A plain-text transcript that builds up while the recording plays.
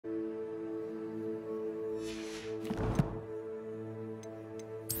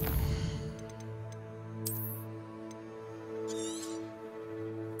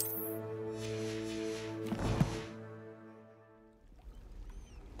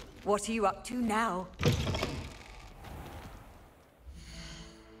What are you up to now?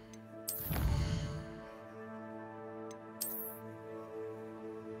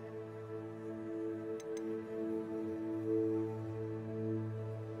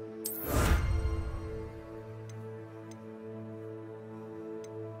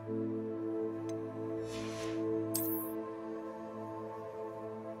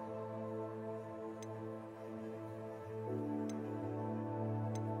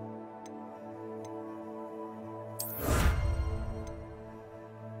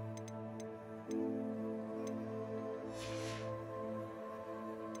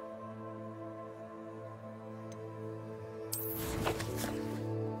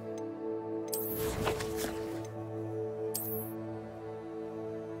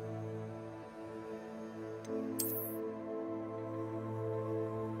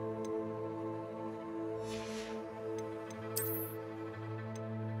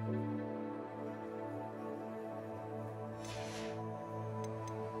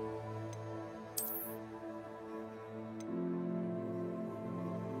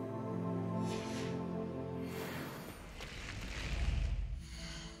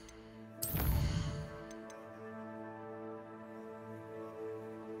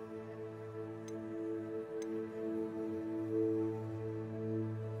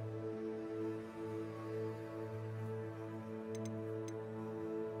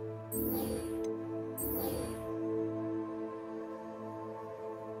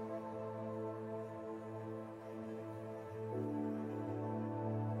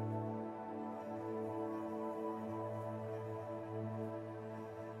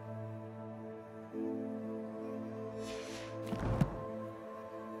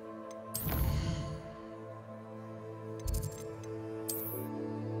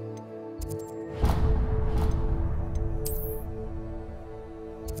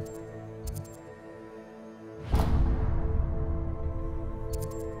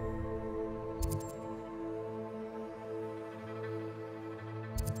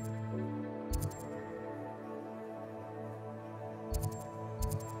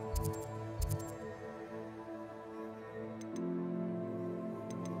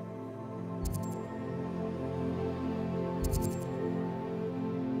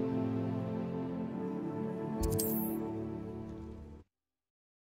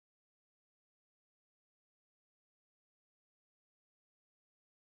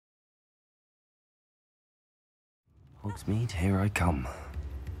 Hogsmeade, here I come.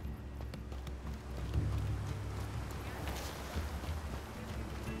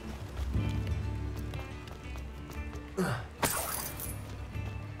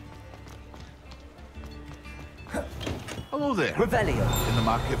 Hello there. Revelio. In the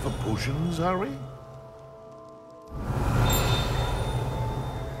market for potions, are we?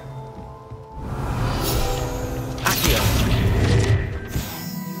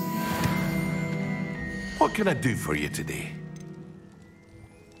 What can I do for you today?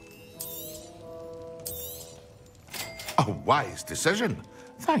 A wise decision.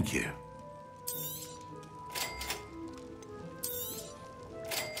 Thank you.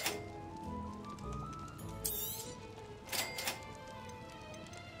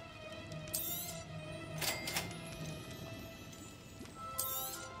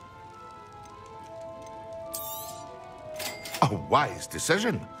 A wise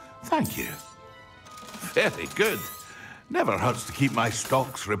decision. Thank you. Very good. Never hurts to keep my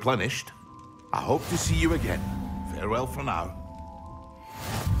stocks replenished. I hope to see you again. Farewell for now.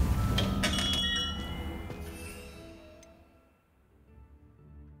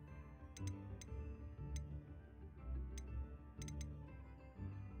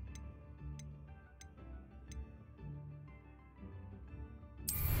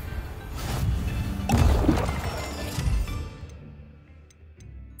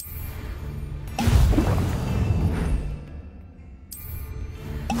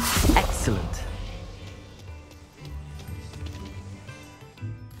 Excellent.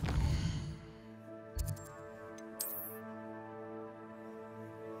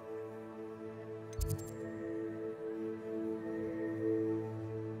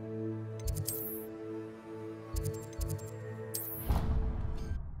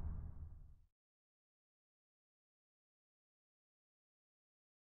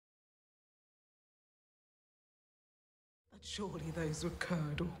 But surely those were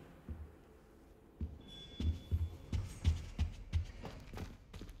curdle.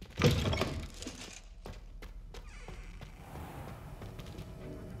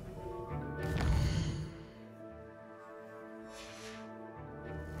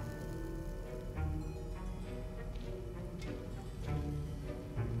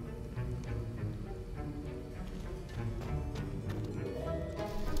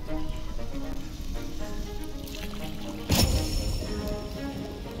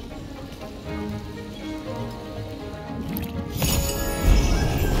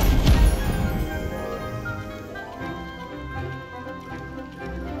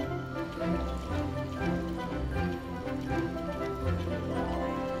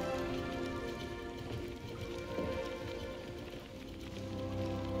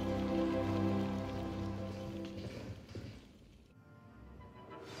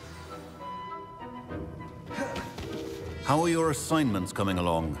 How are your assignments coming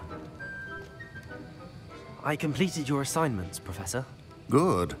along? I completed your assignments, Professor.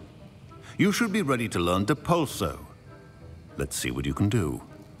 Good. You should be ready to learn Depulso. Let's see what you can do.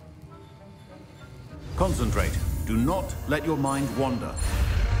 Concentrate. Do not let your mind wander.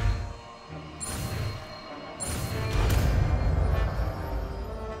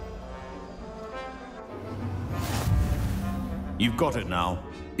 You've got it now.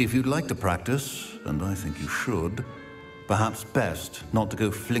 If you'd like to practice, and I think you should, perhaps best not to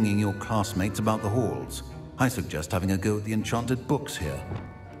go flinging your classmates about the halls. I suggest having a go at the enchanted books here.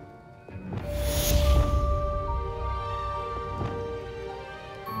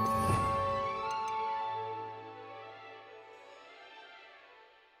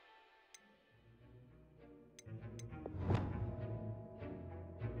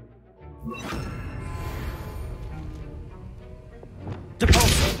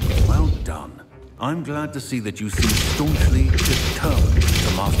 Well done. I'm glad to see that you seem staunchly determined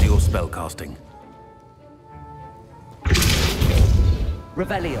to master your spellcasting.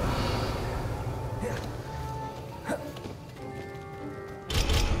 Revelio.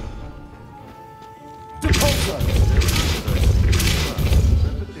 Depulso!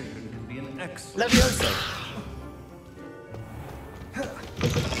 Repetition can be an excellent... Levioso.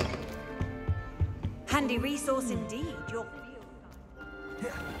 Handy resource indeed, your field.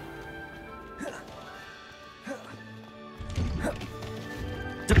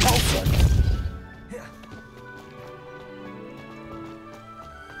 Depulso.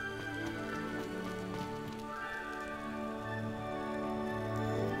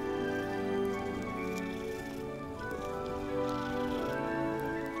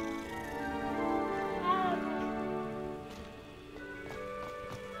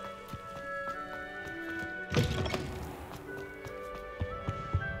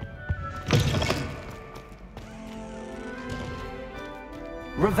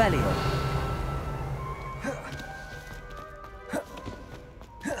 Revelio.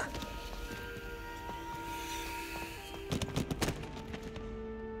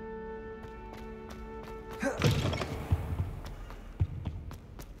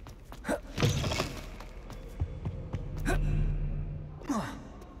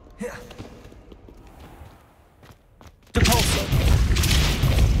 Depulso.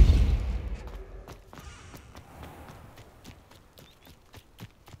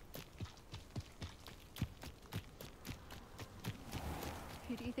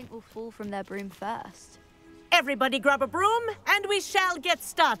 Who do you think will fall from their broom first? Everybody grab a broom, and we shall get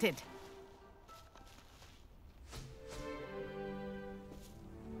started.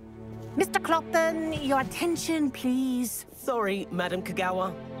 Mr. Clopton, your attention, please. Sorry, Madam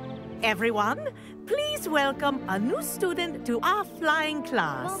Kagawa. Everyone, please welcome a new student to our flying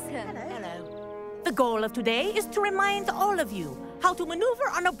class. Welcome. Hello. The goal of today is to remind all of you how to maneuver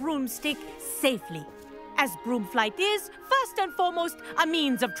on a broomstick safely, as broom flight is, first and foremost, a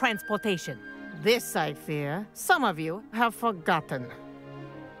means of transportation. This, I fear, some of you have forgotten.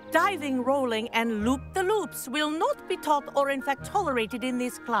 Diving, rolling, and loop-the-loops will not be taught or in fact tolerated in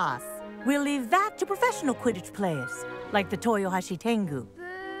this class. We'll leave that to professional Quidditch players, like the Toyohashi Tengu.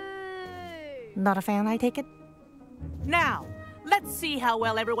 Not a fan, I take it? Now, let's see how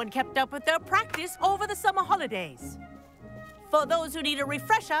well everyone kept up with their practice over the summer holidays. For those who need a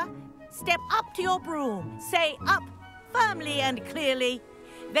refresher, step up to your broom, say up firmly and clearly,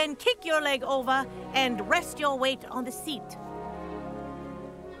 then kick your leg over and rest your weight on the seat.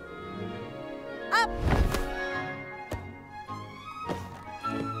 Up!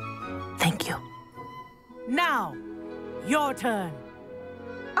 Thank you. Now, your turn.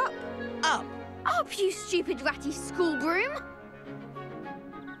 Up. Up. Up, you stupid ratty school broom.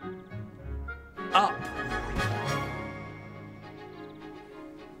 Up.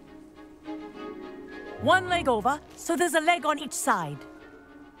 One leg over, so there's a leg on each side.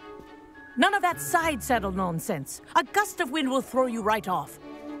 None of that side saddle nonsense. A gust of wind will throw you right off.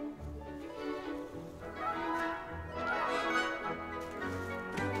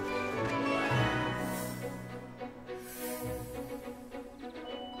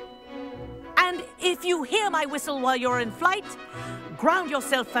 And if you hear my whistle while you're in flight, ground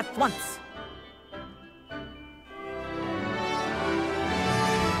yourself at once.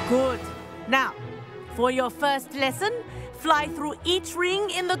 Good. Now, for your first lesson, fly through each ring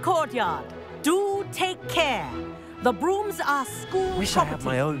in the courtyard. Do take care. The brooms are school Wish property. I had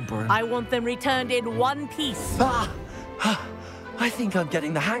my own broom. I want them returned in one piece. I think I'm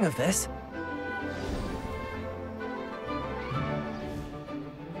getting the hang of this.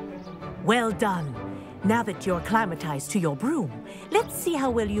 Well done. Now that you're acclimatized to your broom, let's see how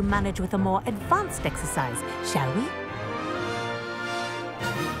well you manage with a more advanced exercise, shall we?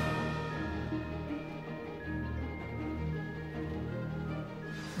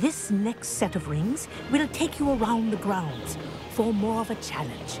 This next set of rings will take you around the grounds for more of a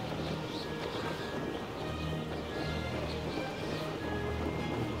challenge.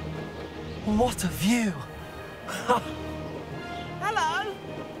 What a view! Hello.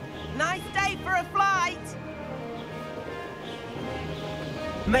 Nice day for a flight.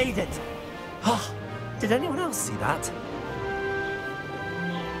 Made it! Oh, did anyone else see that?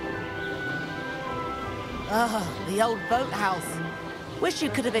 Ah, the old boathouse. Wish you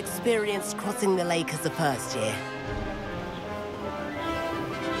could have experienced crossing the lake as a first year.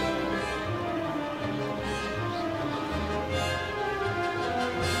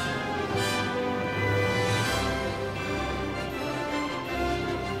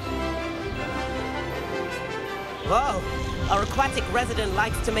 Whoa, our aquatic resident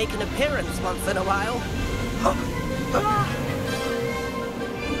likes to make an appearance once in a while.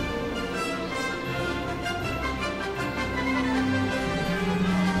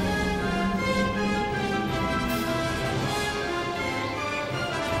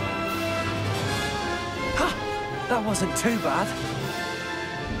 That wasn't too bad.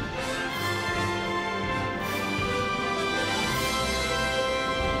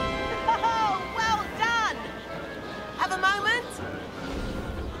 Oh, well done! Have a moment?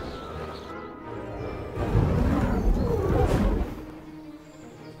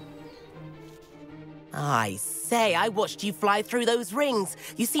 I say, I watched you fly through those rings.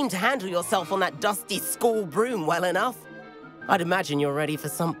 You seem to handle yourself on that dusty school broom well enough. I'd imagine you're ready for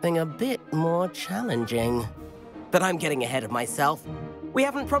something a bit more challenging. But I'm getting ahead of myself. We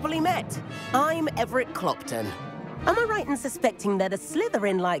haven't properly met. I'm Everett Clopton. Am I right in suspecting that a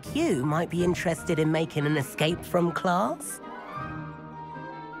Slytherin like you might be interested in making an escape from class?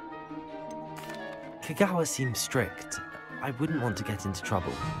 Kagawa seems strict. I wouldn't want to get into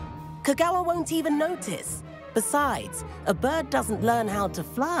trouble. Kagawa won't even notice. Besides, a bird doesn't learn how to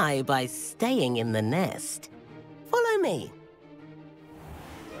fly by staying in the nest. Follow me.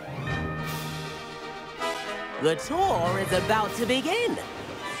 The tour is about to begin.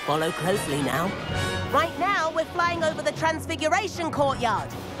 Follow closely now. Right now, we're flying over the Transfiguration Courtyard.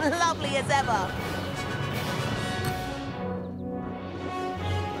 Lovely as ever.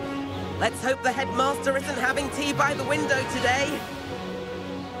 Let's hope the headmaster isn't having tea by the window today.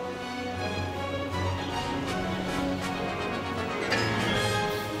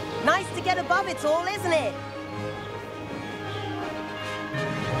 Nice to get above it all, isn't it?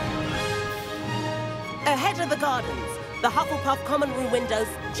 Ahead of the gardens, the Hufflepuff common room windows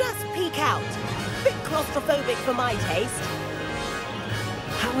just peek out. Bit claustrophobic for my taste.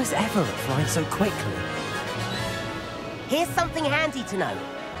 How is Everett flying so quickly? Here's something handy to know.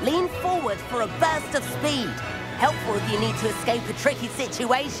 Lean forward for a burst of speed. Helpful if you need to escape a tricky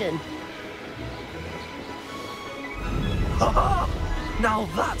situation. Now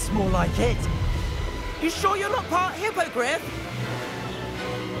that's more like it. You sure you're not part hippogriff?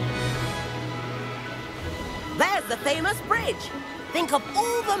 There's the famous bridge. Think of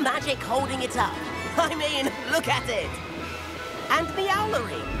all the magic holding it up. I mean, look at it. And the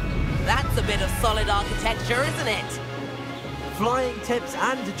owlery. That's a bit of solid architecture, isn't it? Flying tips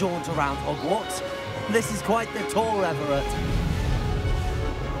and a jaunt around Hogwarts. This is quite the tour, Everett.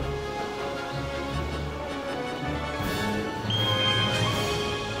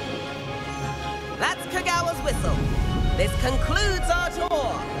 That's Kagawa's whistle. This concludes our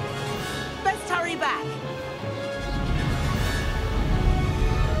tour. Best hurry back.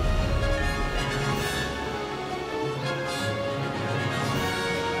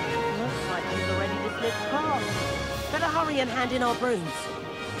 Looks like she's already dismissed class. Better hurry and hand in our brooms.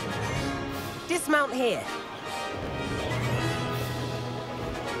 Dismount here.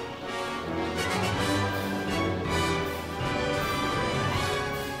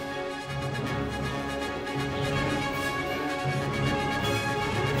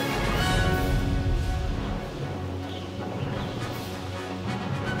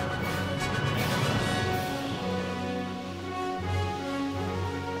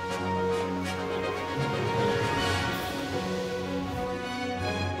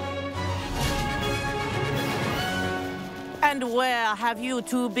 And where have you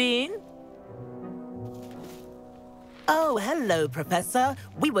two been? Oh, hello, Professor.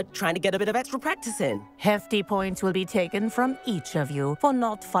 We were trying to get a bit of extra practice in. Hefty points will be taken from each of you for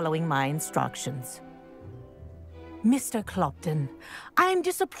not following my instructions. Mr. Clopton, I'm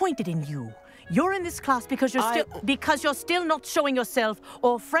disappointed in you. You're in this class because you're still not showing yourself,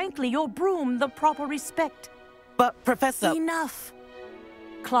 or frankly, your broom, the proper respect. But, Professor... Enough.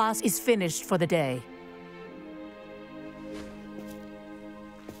 Class is finished for the day.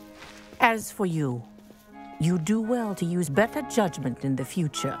 As for you, You do well to use better judgment in the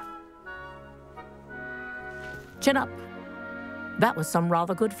future. Chin up. That was some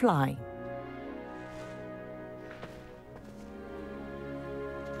rather good flying.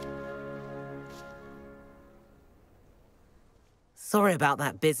 Sorry about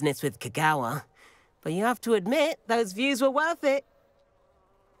that business with Kagawa, but you have to admit, those views were worth it.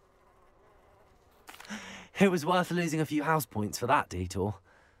 It was worth losing a few house points for that detour.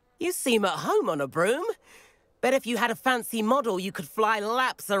 You seem at home on a broom. Bet if you had a fancy model, you could fly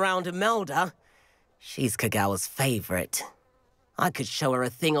laps around Imelda. She's Kagawa's favorite. I could show her a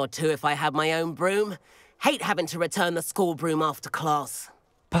thing or two if I had my own broom. Hate having to return the school broom after class.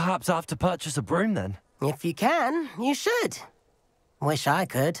 Perhaps I have to purchase a broom then? If you can, you should. Wish I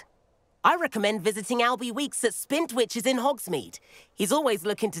could. I recommend visiting Albie Weeks at Spintwitches in Hogsmeade. He's always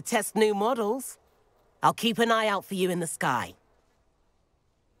looking to test new models. I'll keep an eye out for you in the sky.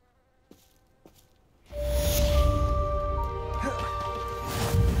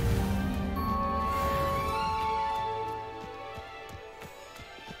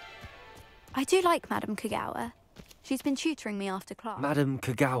 I do like Madame Kagawa. She's been tutoring me after class. Madam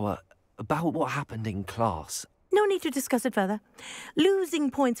Kagawa, about what happened in class. No need to discuss it further.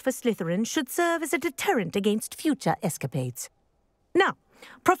 Losing points for Slytherin should serve as a deterrent against future escapades. Now,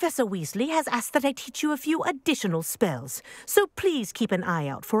 Professor Weasley has asked that I teach you a few additional spells, so please keep an eye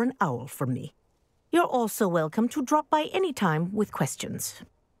out for an owl from me. You're also welcome to drop by any time with questions.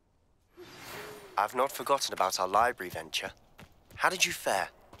 I've not forgotten about our library venture. How did you fare?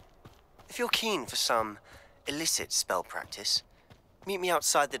 If you're keen for some illicit spell practice, meet me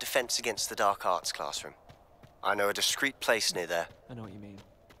outside the Defense Against the Dark Arts classroom. I know a discreet place near there. I know what you mean.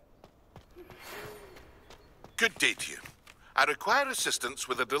 Good day to you. I require assistance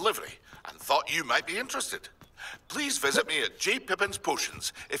with a delivery and thought you might be interested. Please visit me at J. Pippin's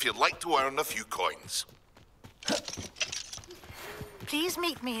Potions if you'd like to earn a few coins. Please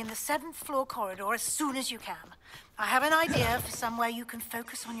meet me in the 7th floor corridor as soon as you can. I have an idea for somewhere you can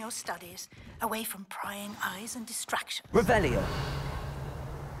focus on your studies, away from prying eyes and distraction. Revelio.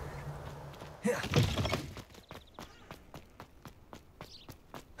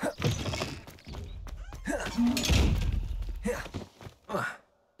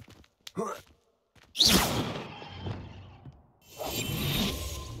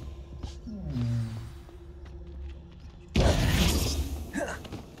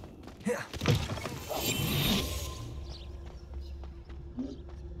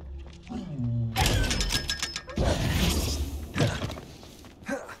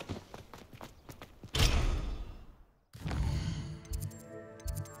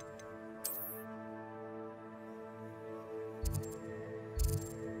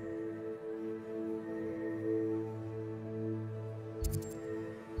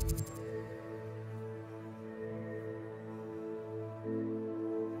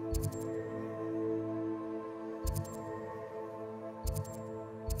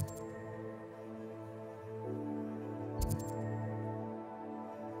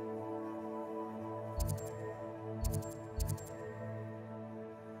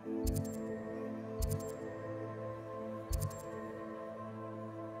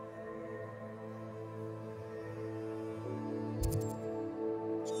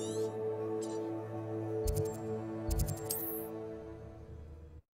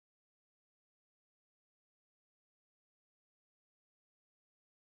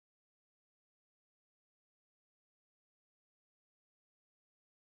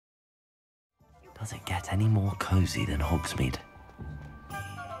 Does it get any more cozy than Hogsmeade?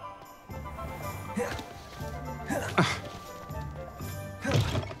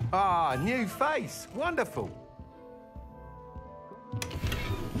 Ah, new face. Wonderful.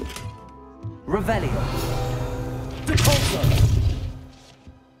 Revelio. Decoulter.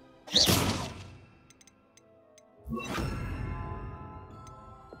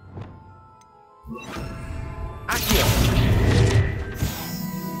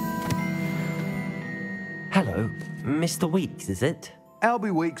 Hello, Mr. Weeks, is it?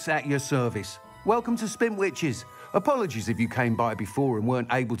 Albie Weeks at your service. Welcome to Spintwitches. Apologies if you came by before and weren't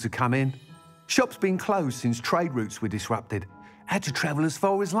able to come in. Shop's been closed since trade routes were disrupted. Had to travel as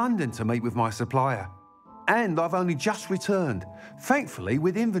far as London to meet with my supplier. And I've only just returned, thankfully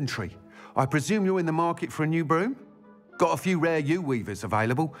with inventory. I presume you're in the market for a new broom? Got a few rare yew-weavers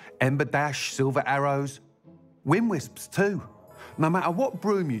available. Ember Dash, Silver Arrows. Wind-wisps too. No matter what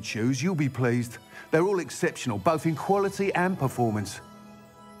broom you choose, you'll be pleased. They're all exceptional, both in quality and performance.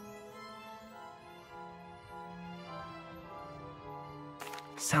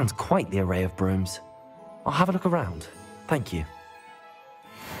 Sounds quite the array of brooms. I'll have a look around. Thank you.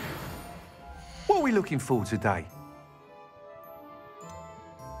 Whoa, are we looking for today?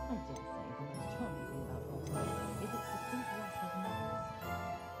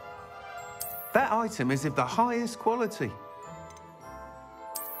 That item is of the highest quality.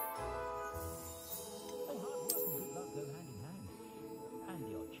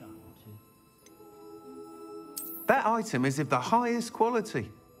 That item is of the highest quality.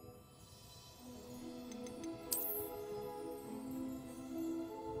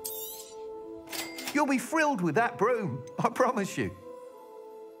 You'll be thrilled with that broom, I promise you.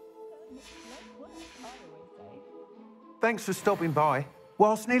 Thanks for stopping by.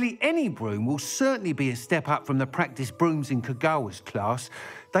 Whilst nearly any broom will certainly be a step up from the practice brooms in Kagawa's class,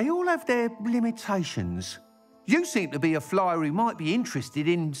 they all have their limitations. You seem to be a flyer who might be interested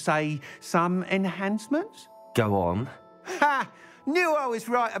in, say, some enhancements? Go on. Ha! Knew I was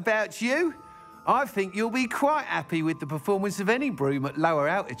right about you. I think you'll be quite happy with the performance of any broom at lower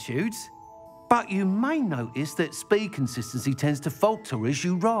altitudes. But you may notice that speed consistency tends to falter as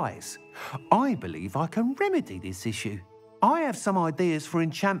you rise. I believe I can remedy this issue. I have some ideas for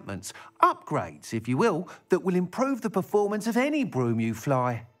enchantments, upgrades, if you will, that will improve the performance of any broom you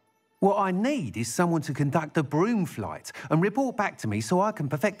fly. What I need is someone to conduct a broom flight and report back to me so I can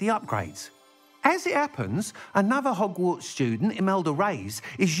perfect the upgrades. As it happens, another Hogwarts student, Imelda Reyes,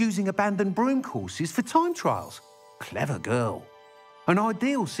 is using abandoned broom courses for time trials. Clever girl. An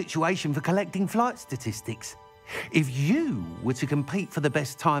ideal situation for collecting flight statistics. If you were to compete for the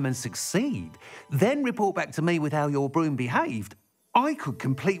best time and succeed, then report back to me with how your broom behaved, I could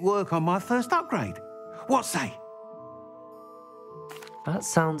complete work on my first upgrade. What say? That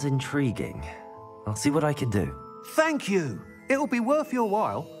sounds intriguing. I'll see what I can do. Thank you. It'll be worth your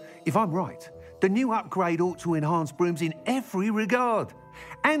while. If I'm right, the new upgrade ought to enhance brooms in every regard.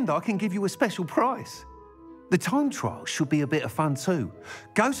 And I can give you a special price. The time trial should be a bit of fun too.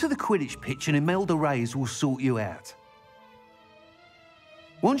 Go to the Quidditch pitch and Imelda Reyes will sort you out.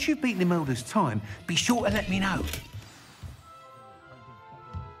 Once you've beaten Imelda's time, be sure to let me know.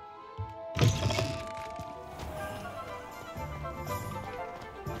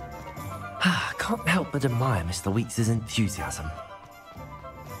 I can't help but admire Mr. Weeks' enthusiasm.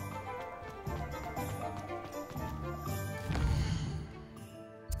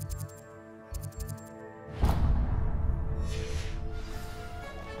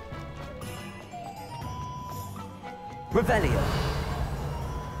 Revelio.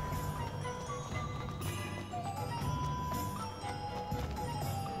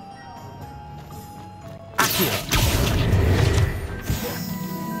 Accio.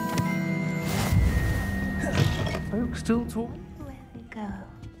 Folks still talking? Where we go?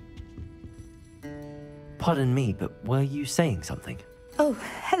 Pardon me, but were you saying something? Oh,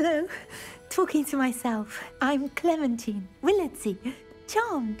 hello. Talking to myself. I'm Clementine Willardsey.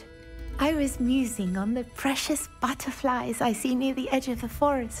 Charmed. I was musing on the precious butterflies I see near the edge of the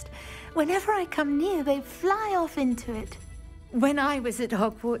forest. Whenever I come near, they fly off into it. When I was at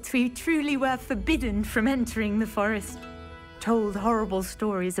Hogwarts, we truly were forbidden from entering the forest. Told horrible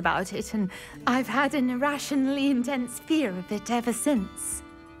stories about it, and I've had an irrationally intense fear of it ever since.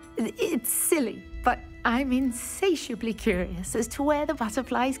 It's silly, but I'm insatiably curious as to where the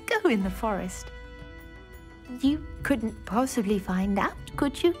butterflies go in the forest. You couldn't possibly find out,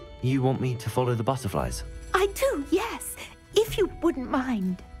 could you? You want me to follow the butterflies? I do, yes, if you wouldn't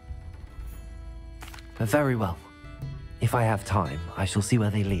mind. Very well. If I have time, I shall see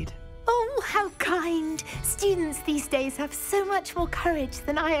where they lead. Oh, how kind. Students these days have so much more courage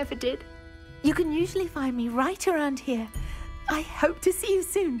than I ever did. You can usually find me right around here. I hope to see you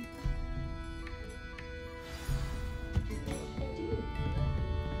soon.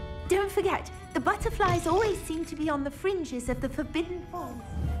 Don't forget, the butterflies always seem to be on the fringes of the forbidden forest.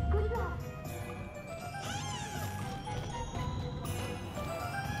 Good luck.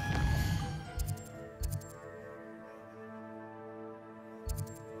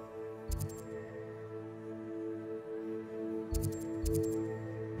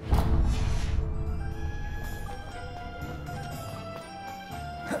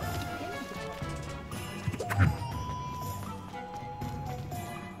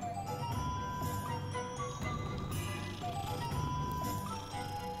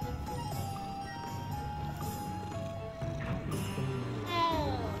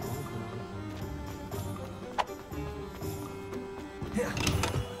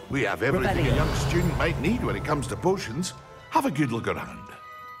 We have everything a young student might need when it comes to potions. Have a good look around.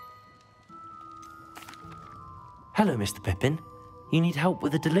 Hello, Mr. Pippin. You need help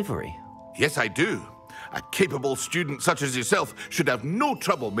with a delivery? Yes, I do. A capable student such as yourself should have no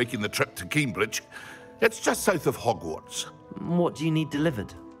trouble making the trip to Cambridge. It's just south of Hogwarts. What do you need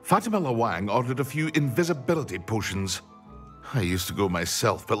delivered? Fatima Lawang ordered a few invisibility potions. I used to go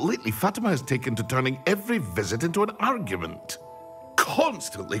myself, but lately Fatima has taken to turning every visit into an argument.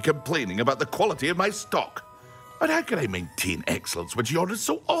 Constantly complaining about the quality of my stock. But how can I maintain excellence when she orders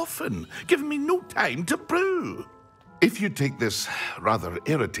so often, giving me no time to brew? If you take this rather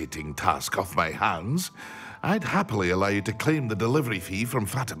irritating task off my hands, I'd happily allow you to claim the delivery fee from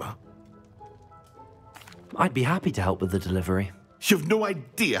Fatima. I'd be happy to help with the delivery. You've no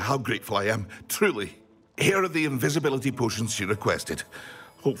idea how grateful I am, truly. Here are the invisibility potions she requested.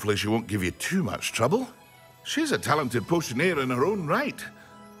 Hopefully she won't give you too much trouble. She's a talented potioneer in her own right.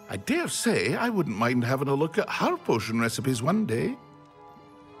 I dare say I wouldn't mind having a look at her potion recipes one day.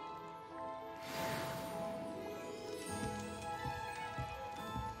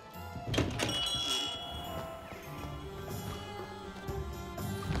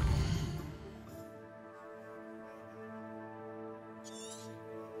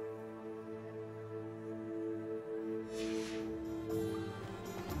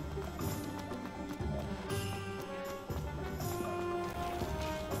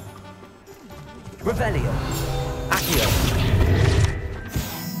 Revelio. Accio.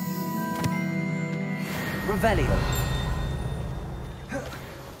 Revelio.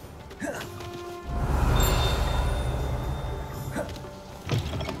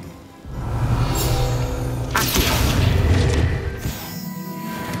 Accio.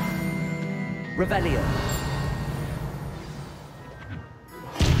 Revelio.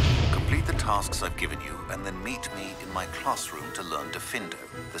 Complete the tasks I've given you, and then meet me in my classroom to learn Defindo,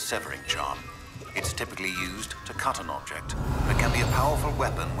 the severing charm. It's typically used to cut an object, but can be a powerful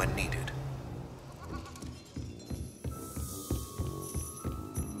weapon when needed.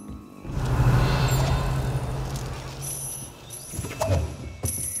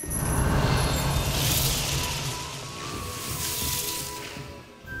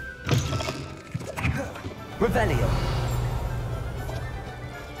 Revelio.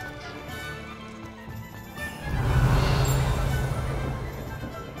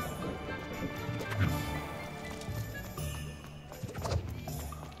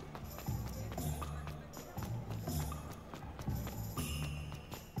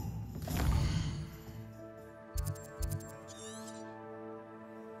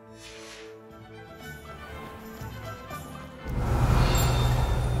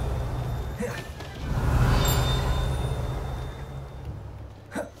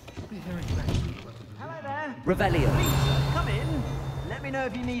 Revelio. Please, come in. Let me know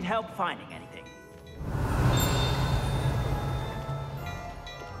if you need help finding anything.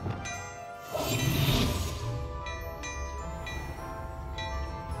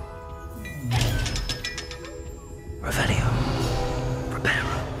 Revelio.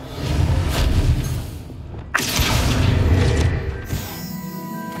 Preparo.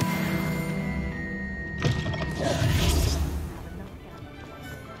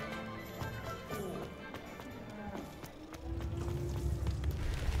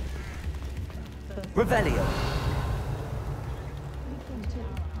 Revelio.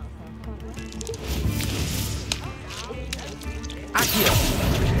 Accio.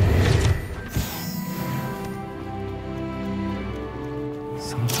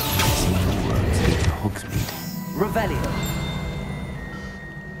 Sometimes I see more words in Hogsmeade. Revelio.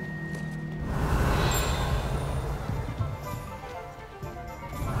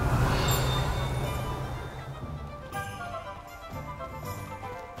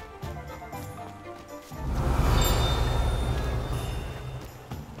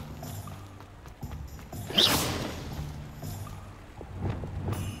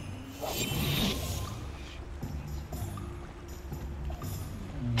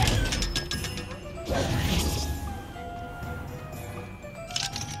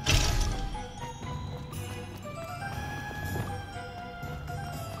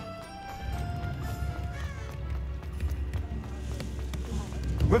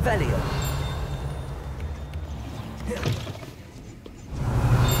 Revelio.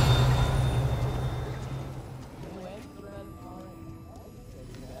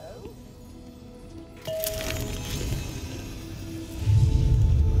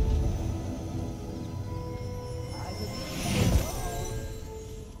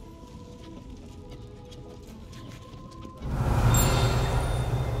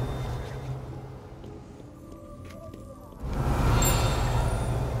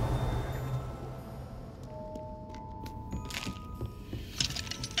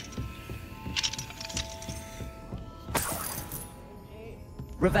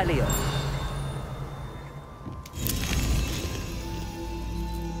 Revelio.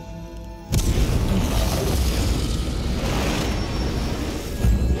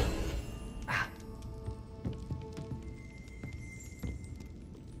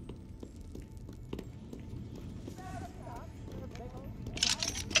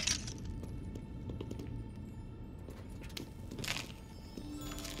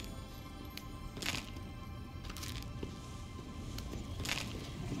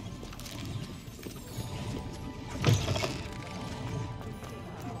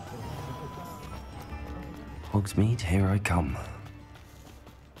 Hogsmeade, here I come.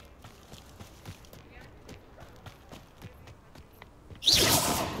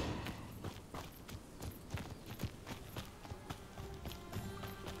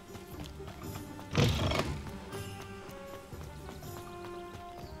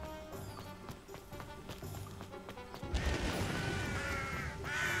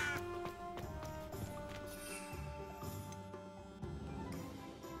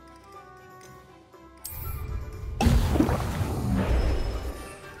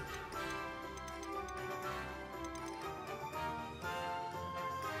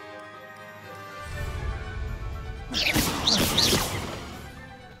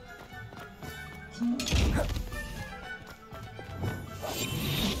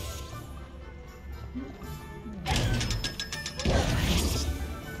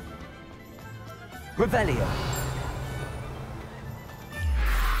 Revelio.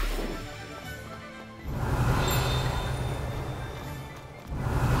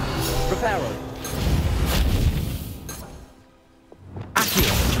 Reparo.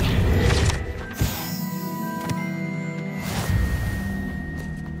 Accio.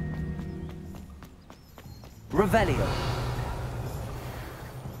 Revelio.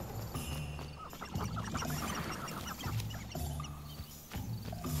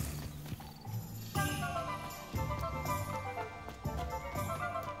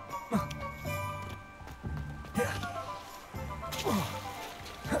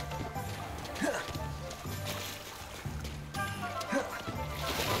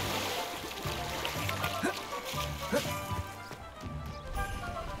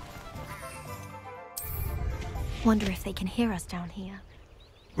 Wonder if they can hear us down here.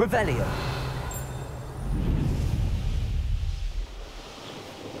 Revelio.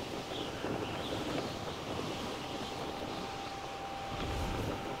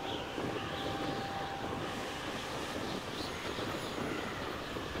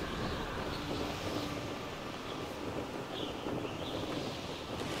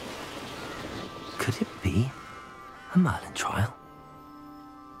 Could it be a Merlin trial?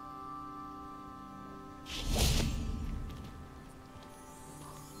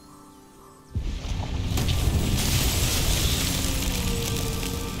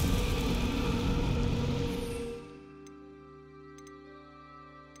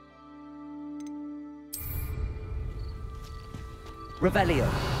 Revelio.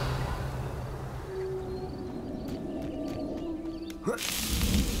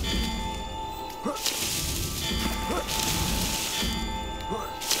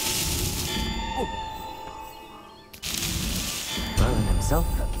 Merlin himself.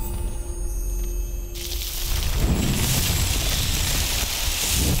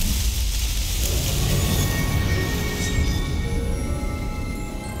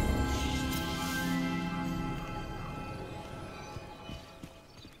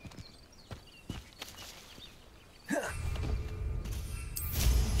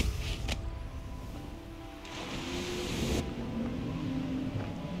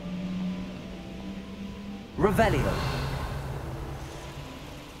 Revelio.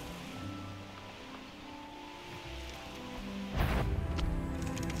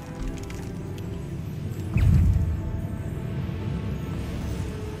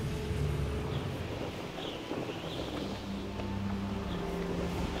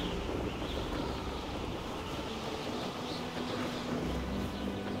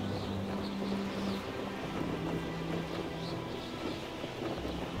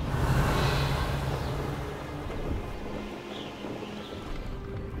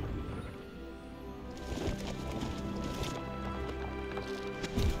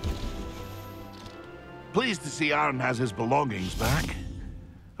 Pleased to see Arn has his belongings back.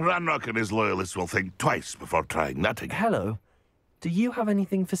 Ranrock and his loyalists will think twice before trying that again. Hello. Do you have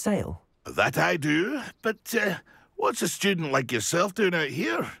anything for sale? That I do, but what's a student like yourself doing out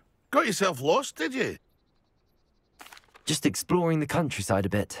here? Got yourself lost, did you? Just exploring the countryside a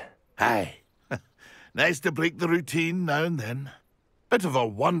bit. Aye. Nice to break the routine now and then. Bit of a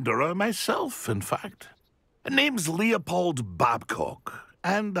wanderer myself, in fact. Name's Leopold Babcock,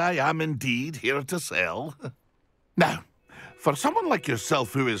 and I am indeed here to sell. Now, for someone like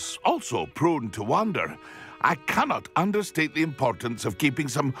yourself who is also prone to wander, I cannot understate the importance of keeping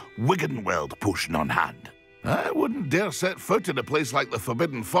some Wiggenweld potion on hand. I wouldn't dare set foot in a place like the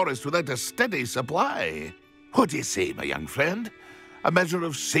Forbidden Forest without a steady supply. What do you say, my young friend? A measure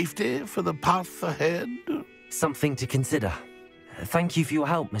of safety for the path ahead? Something to consider. Thank you for your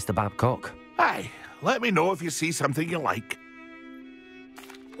help, Mr. Babcock. Aye, let me know if you see something you like.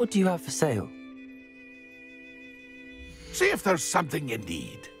 What do you have for sale? See if there's something you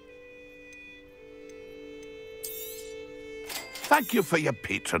need. Thank you for your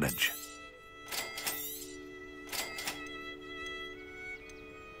patronage.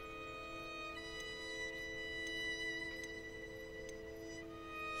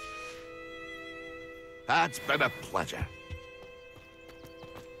 It's been a pleasure.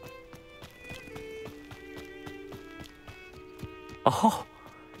 Oh,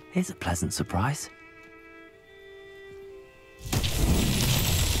 here's a pleasant surprise.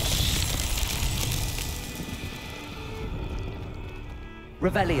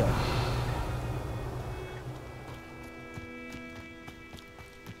 Revelio.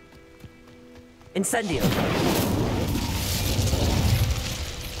 Incendio.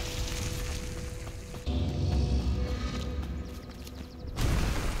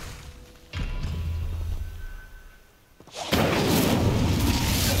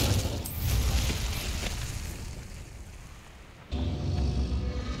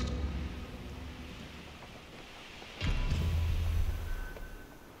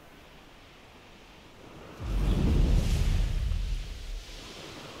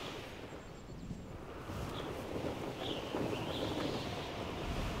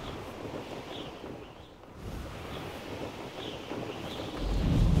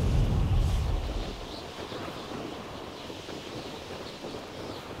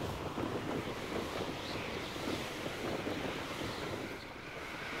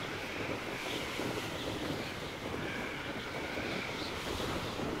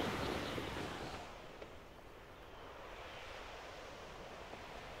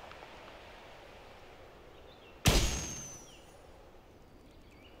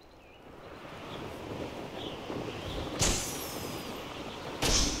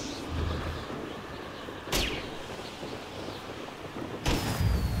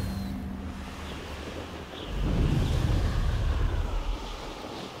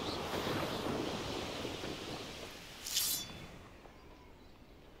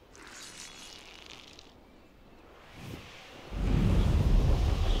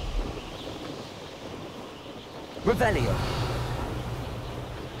 Revelio.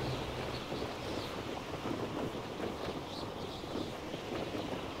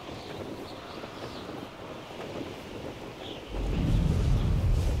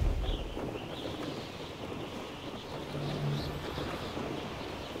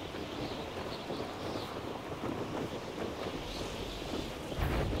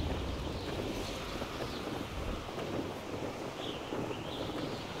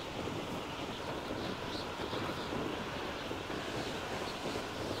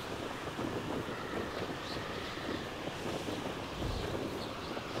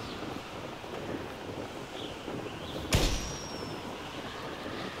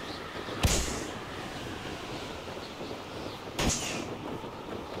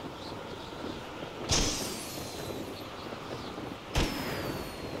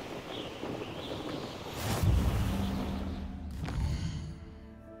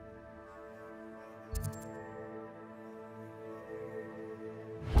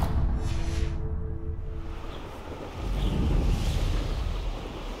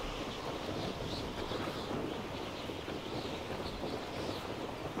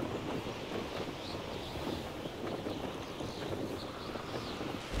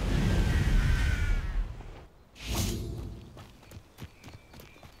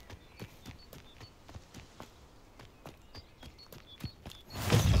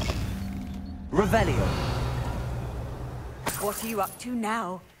 Revelio. What are you up to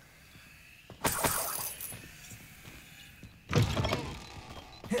now?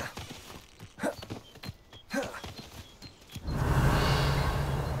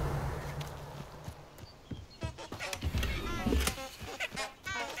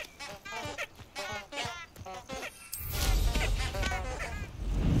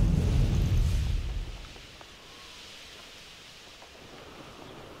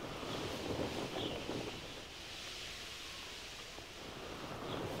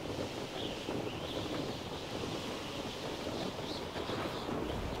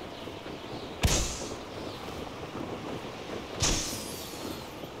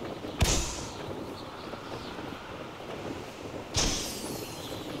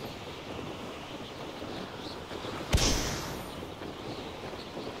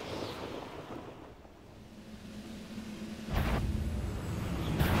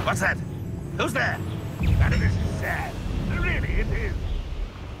 What's that? Who's there? None of this is sad. Really, it is.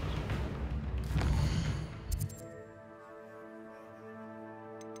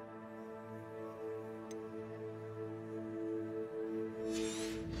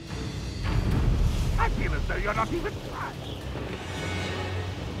 I feel as though you're not even trying.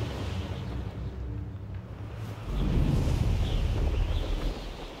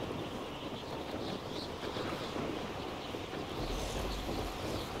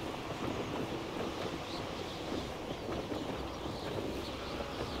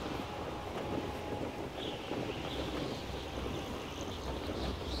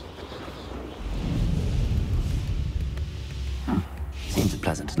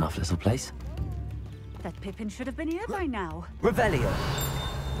 isn't enough, little place. That Pippin should have been here by now. Revelio.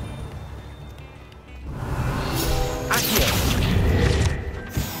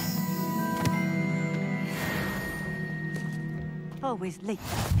 Always late,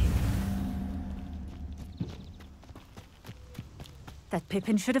 that Pippin. That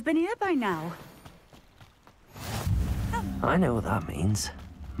Pippin should have been here by now. I know what that means.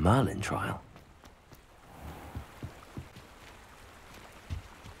 Merlin trial.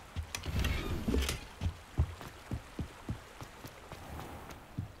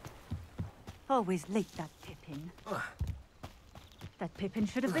 Always late, that Pippin. That Pippin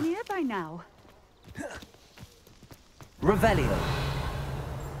should have been here by now. Revelio.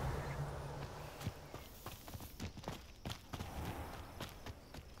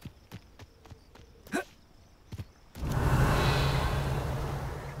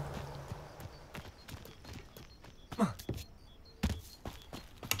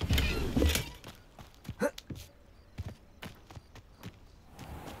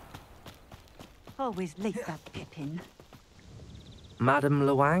 Always late, that Pippin. Madam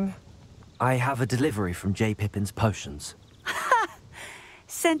Luang, I have a delivery from J. Pippin's potions.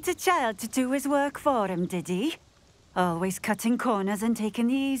 Sent a child to do his work for him, did he? Always cutting corners and taking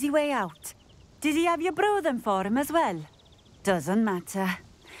the easy way out. Did he have you brew them for him as well? Doesn't matter.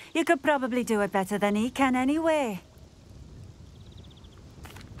 You could probably do it better than he can anyway.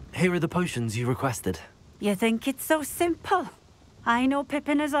 Here are the potions you requested. You think it's so simple? I know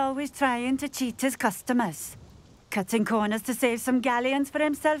Pippin is always trying to cheat his customers. Cutting corners to save some galleons for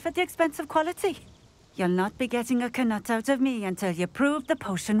himself at the expense of quality. You'll not be getting a canut out of me until you prove the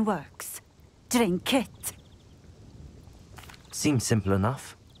potion works. Drink it. Seems simple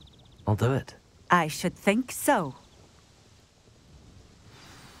enough. I'll do it. I should think so.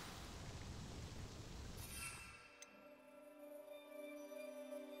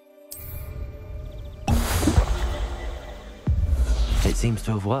 It seems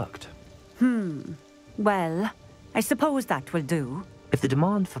to have worked. Well, I suppose that will do. If the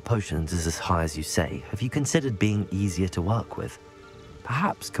demand for potions is as high as you say, have you considered being easier to work with?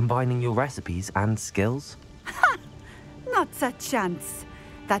 Perhaps combining your recipes and skills? Not a chance.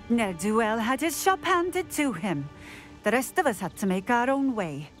 That ne'er-do-well had his shop handed to him. The rest of us had to make our own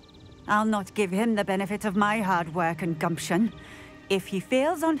way. I'll not give him the benefit of my hard work and gumption. If he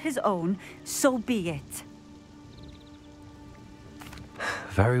fails on his own, so be it.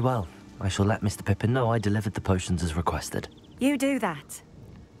 Very well. I shall let Mr. Pippin know I delivered the potions as requested. You do that.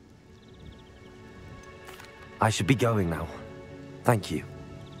 I should be going now. Thank you.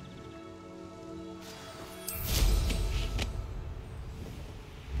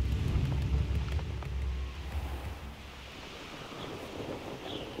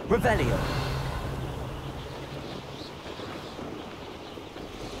 Revelio.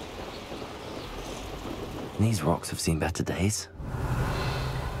 These rocks have seen better days.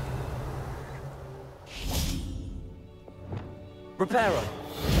 Reparo.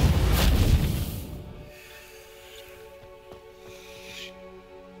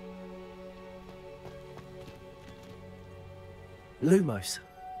 Lumos.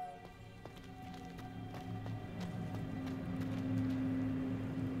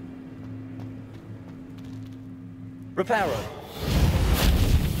 Reparo.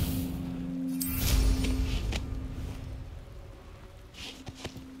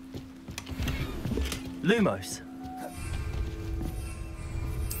 Lumos.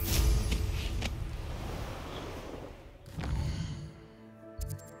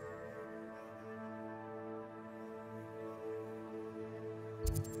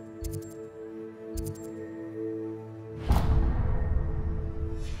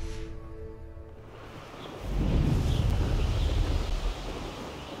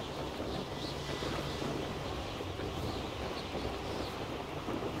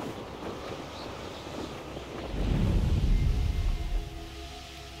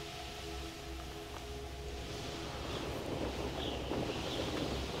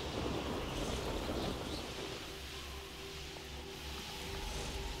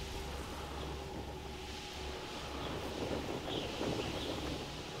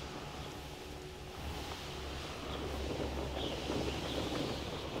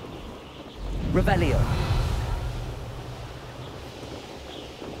 Revelio.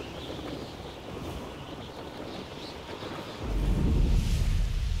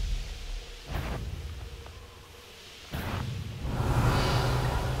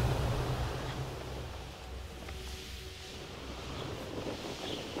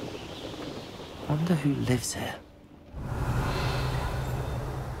 Wonder who lives here.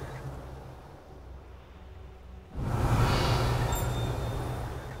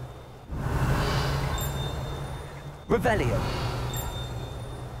 Revelio.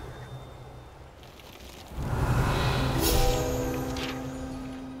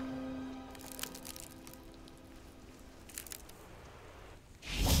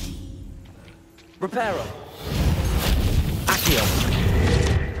 Reparo. Accio.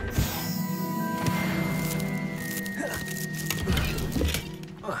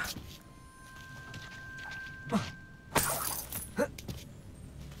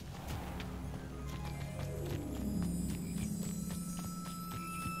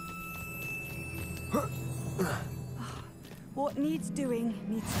 What needs doing,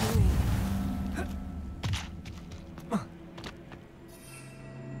 needs doing.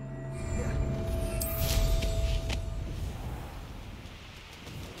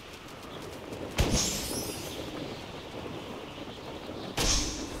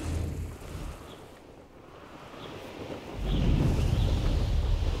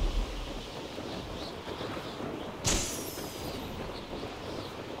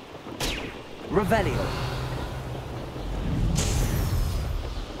 Revelio.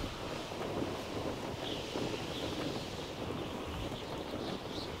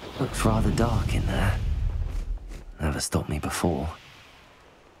 Looks rather dark in there. Never stopped me before.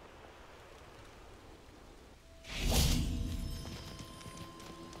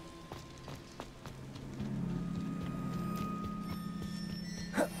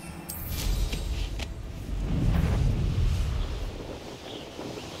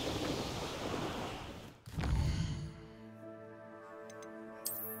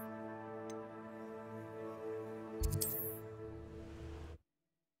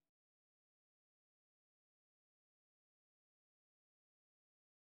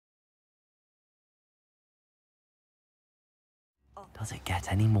 Does it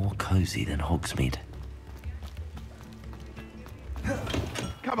get any more cozy than Hogsmeade?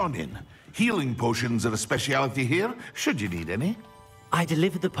 Come on in. Healing potions are a speciality here, should you need any. I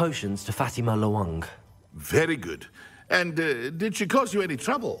delivered the potions to Fatima Loang. Very good. And did she cause you any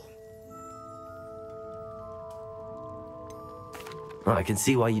trouble? I can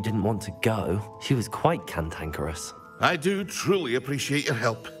see why you didn't want to go. She was quite cantankerous. I do truly appreciate your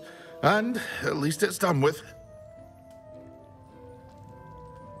help. And at least it's done with.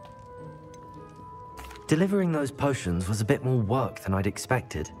 Delivering those potions was a bit more work than I'd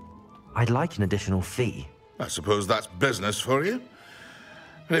expected. I'd like an additional fee. I suppose that's business for you.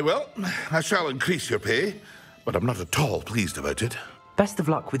 Very well, I shall increase your pay, but I'm not at all pleased about it. Best of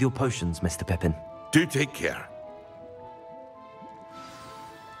luck with your potions, Mr. Pippin. Do take care.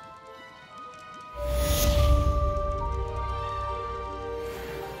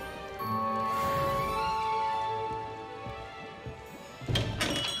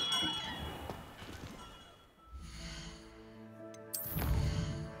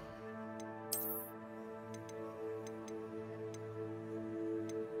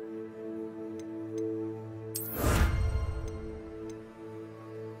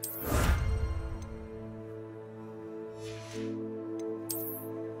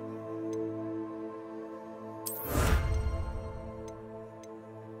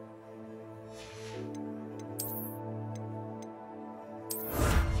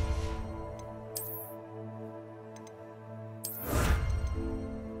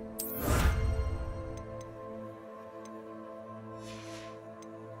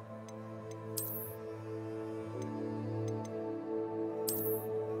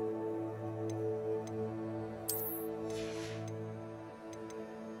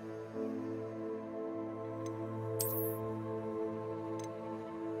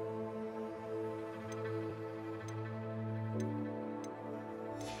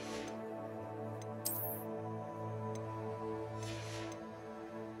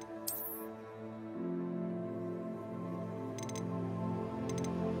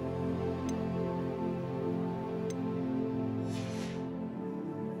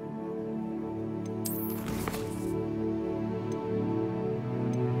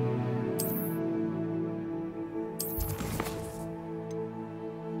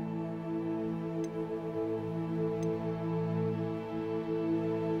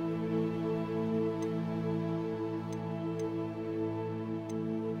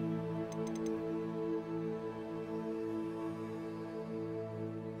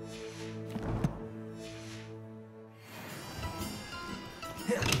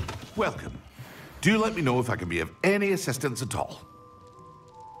 Welcome. Do let me know if I can be of any assistance at all.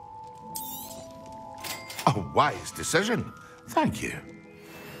 A wise decision. Thank you.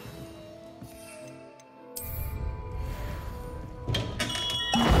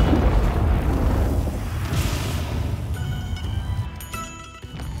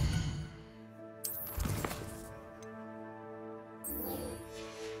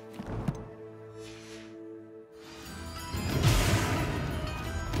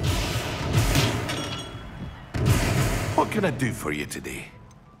 What can I do for you today?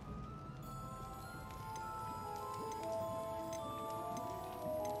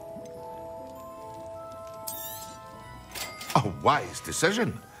 A wise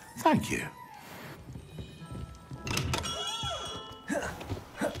decision. Thank you.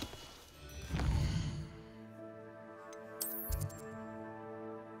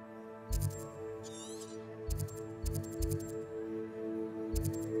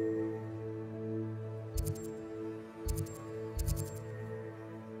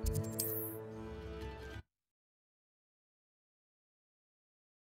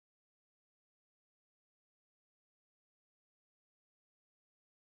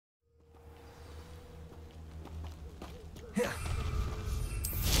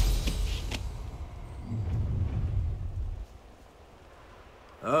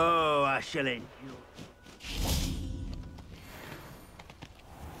 Oh, I shall enjoy.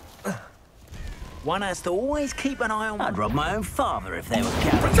 One has to always keep an eye on. I'd rob my own father if they were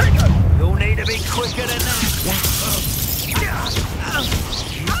cowards. You'll need to be quicker than that.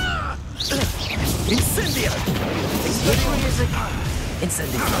 Incendio!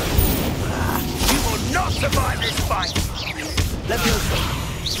 Incendio! You will not survive this fight! Let me open.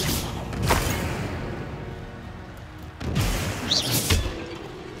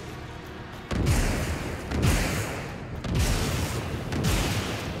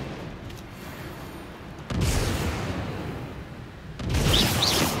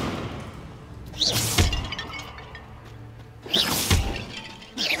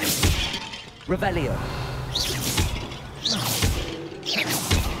 Revelio.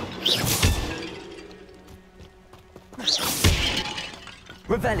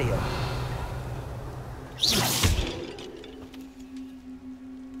 Revelio.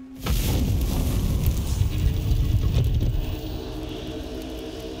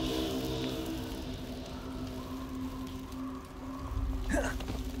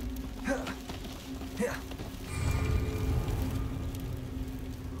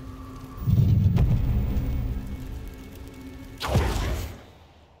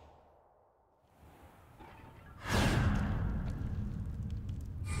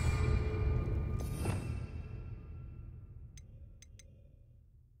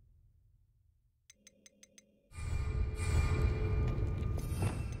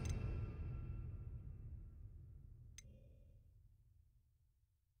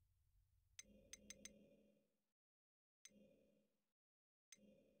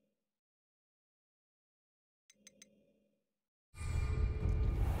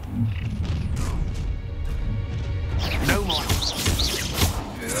 No more.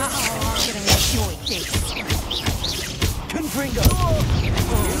 I'm gonna enjoy this. Confringo.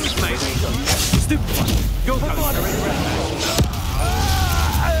 Maybe. Stupid one. Go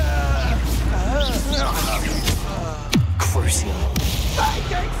Crucial.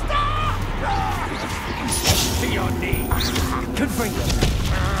 To your knees. Confringo.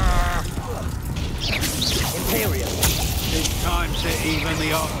 Imperial. It's time to even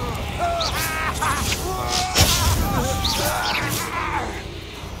the odds.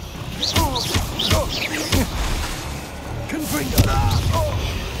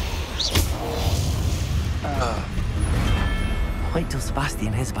 Wait till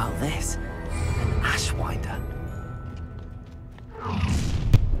Sebastian hears about this. An Ashwinder.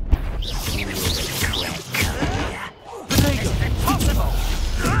 Impossible!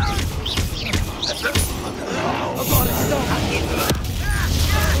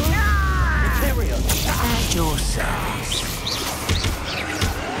 Imperial. At your service.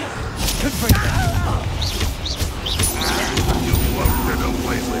 You won't get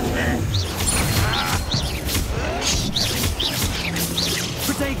away with it.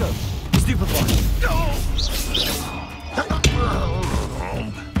 Protego! Stupefy!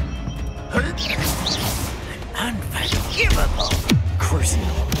 Unforgivable!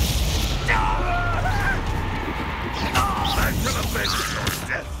 Crucial! I'm gonna make your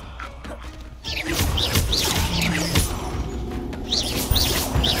death.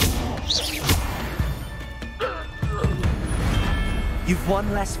 You've one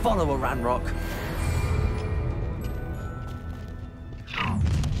less follower, Ranrock.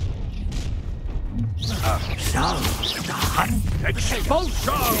 So, the hunt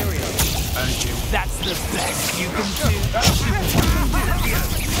expulsion! That's the best you can do.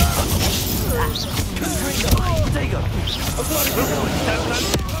 Protego!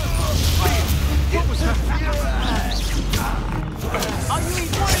 What was that? I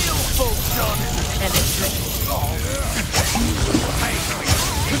need one of your folks on electric.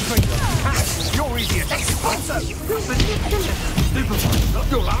 You're easier. Expulso! Stupefy!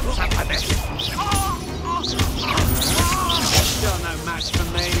 You'll answer my message.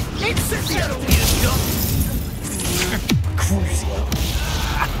 Settle you, John. Crucial.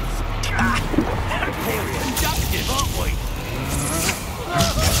 Very inductive, aren't we?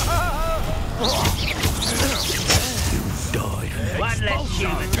 You die. One less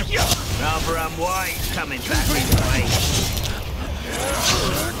human. Rather unwise coming back this way.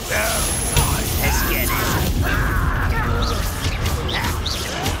 Let's get it.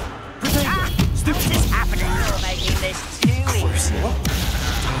 What is happening? You're making this too easy.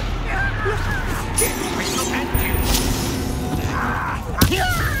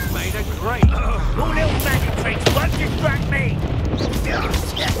 Made a great. Your little magic tricks won't distract me.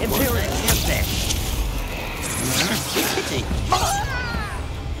 Imperial, have this. Pity.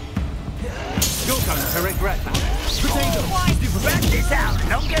 You're going to regret that. Why do you rat this out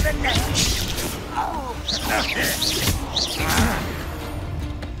longer than that?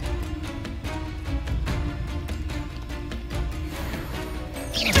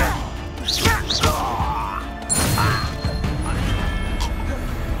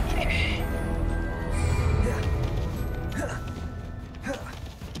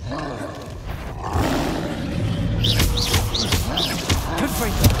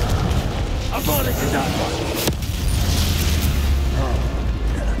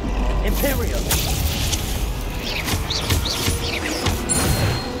 Imperial.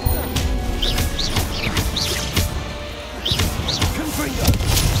 Confringo.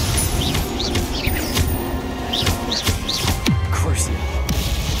 Crucial.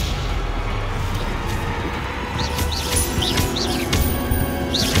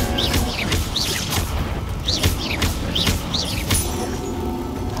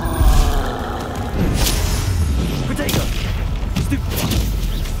 Potato. Stupid one.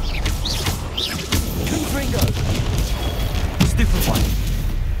 Confringo. Stupid one.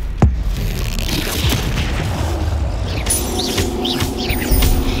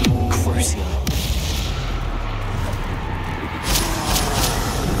 Crucial.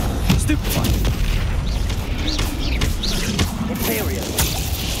 Stupid one. Imperial.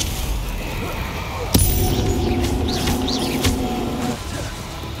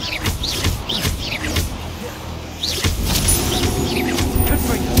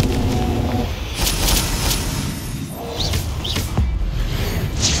 Confringo.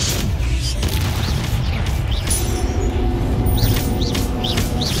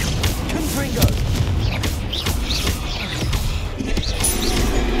 Confringo.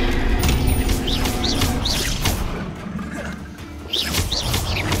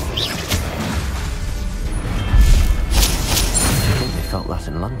 I think they felt that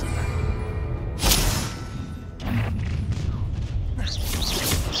in London.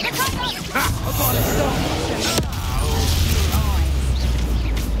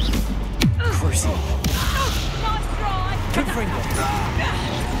 Crucial. Confringo.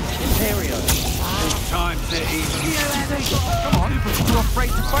 Imperial. This time's it easy. Come on, you're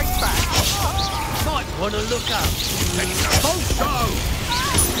afraid to fight back. Might want to look up.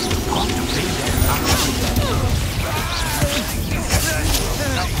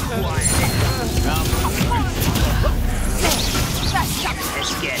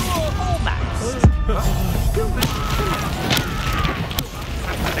 Let's get almost.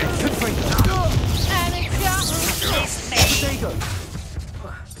 Potato.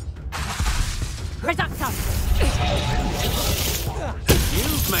 Reducto.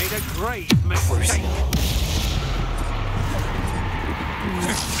 You've made a great mistake.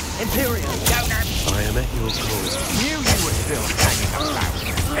 Imperial. I am at your call. Knew you were still hanging about.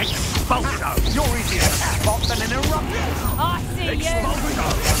 Expulso! You're easier to spot than an eruption. I see you. Expulso!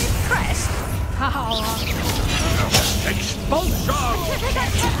 Impressed? Expulso!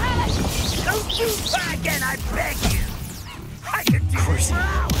 Don't do that again, I beg you. I can do this for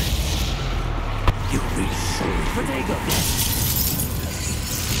hours. You're really sorry. Potato.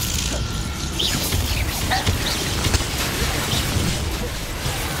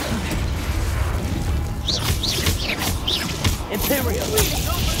 Imperial.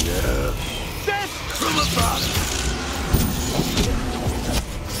 Yeah. Death from above.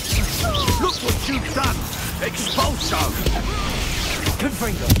 Look what you've done. Expulso.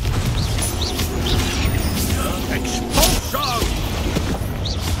 Confringo. Expulso.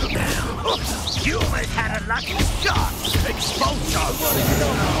 You almost had a lucky shot. Expulso.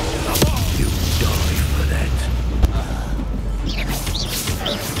 You die for that.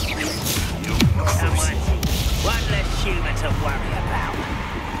 Come on, one less human to worry about.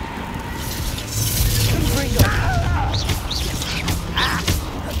 Confringo.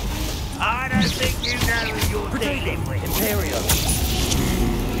 I don't think you know who you're dealing with. Imperial.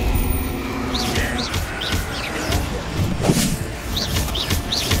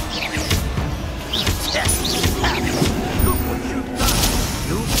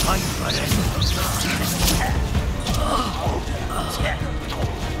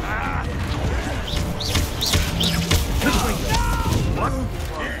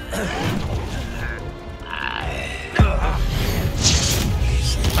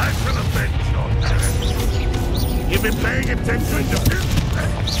 I shall avenge your parents. You've been paying attention to...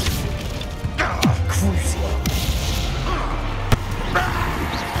 Crucial.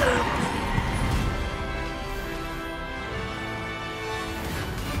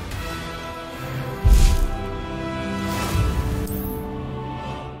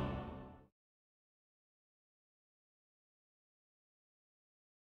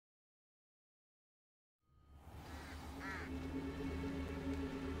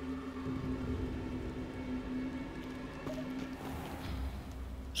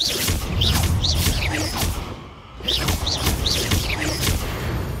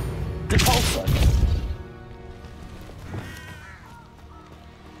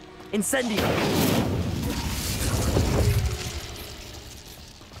 Incendio!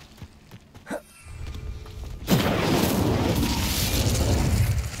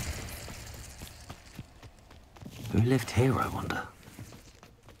 Who lived here, I wonder?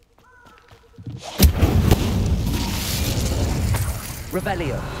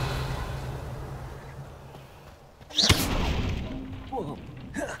 Revelio. Whoa.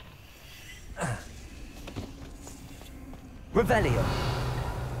 Revelio.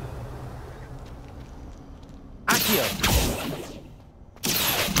 Accio.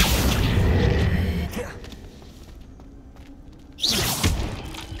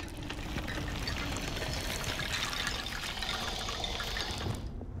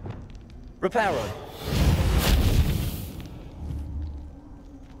 Reparo.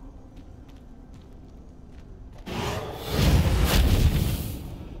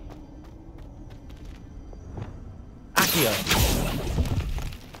 Accio.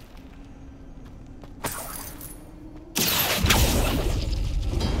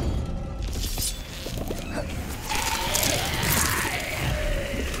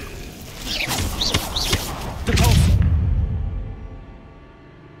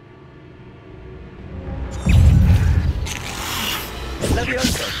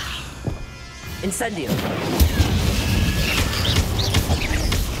 Incendio.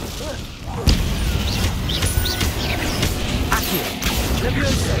 Accio.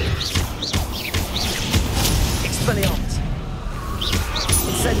 Levioso. Expelliarmus.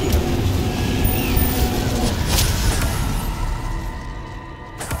 Incendio.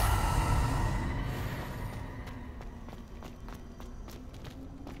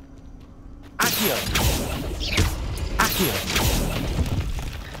 Accio. Accio.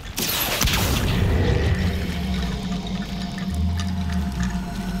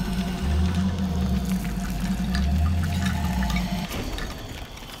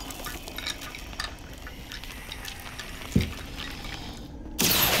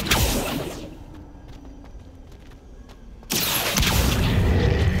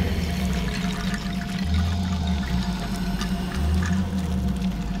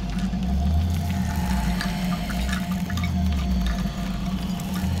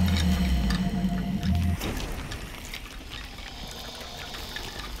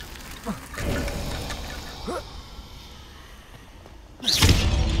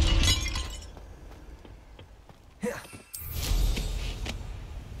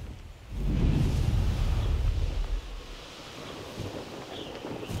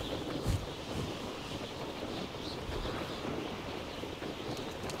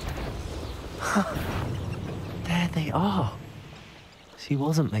 There they are. She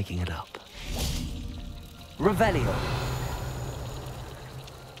wasn't making it up. Revelio.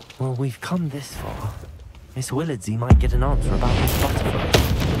 Well, we've come this far. Miss Willardsey might get an answer about this butterfly.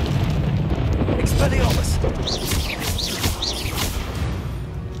 Expelliarmus.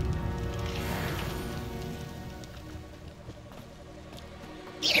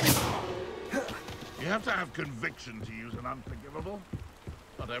 You have to have conviction to use an unforgivable.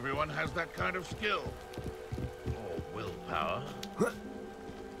 Not everyone has that kind of skill. Or willpower.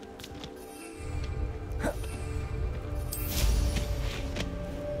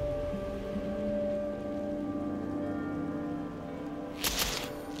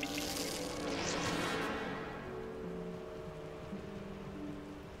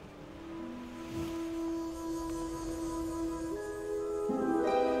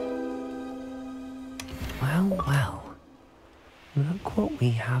 Well, well. Look what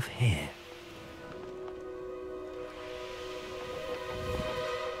we have here.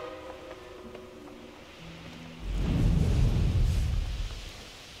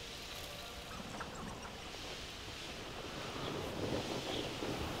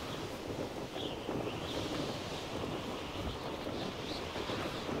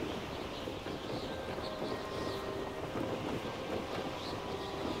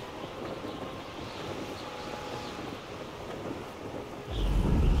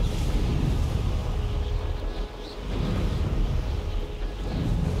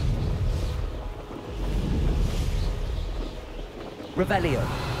 Revelio.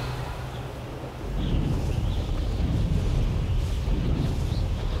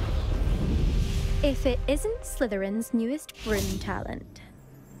 If it isn't Slytherin's newest broom talent.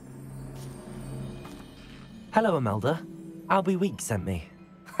 Hello, Imelda. Albie Weeks sent me.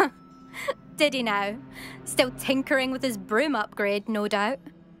 Did he now? Still tinkering with his broom upgrade, no doubt.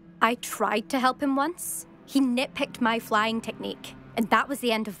 I tried to help him once. He nitpicked my flying technique, and that was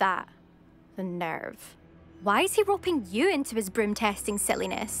the end of that. The nerve. Why is he roping you into his broom testing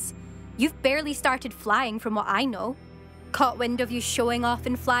silliness? You've barely started flying from what I know. Caught wind of you showing off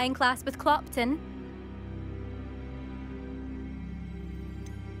in flying class with Clopton.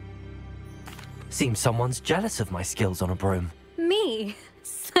 Seems someone's jealous of my skills on a broom. Me?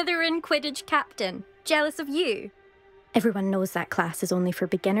 Slytherin Quidditch captain. Jealous of you? Everyone knows that class is only for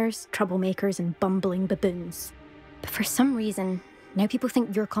beginners, troublemakers, and bumbling baboons. But for some reason, now people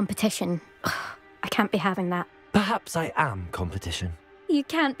think you're competition. Ugh, I can't be having that. Perhaps I am competition. You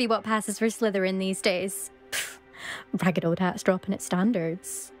can't be what passes for Slytherin these days. Pfft, ragged old hat's dropping its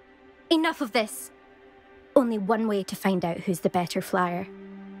standards. Enough of this. Only one way to find out who's the better flyer.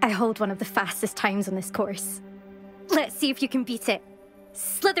 I hold one of the fastest times on this course. Let's see if you can beat it.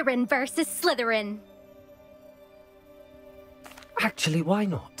 Slytherin versus Slytherin. Actually, why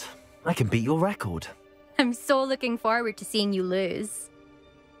not? I can beat your record. I'm so looking forward to seeing you lose.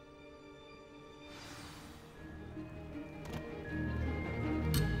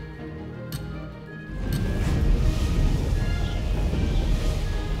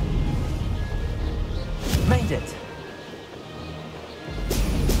 Made it!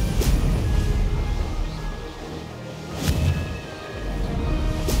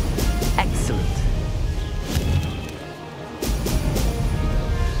 Excellent.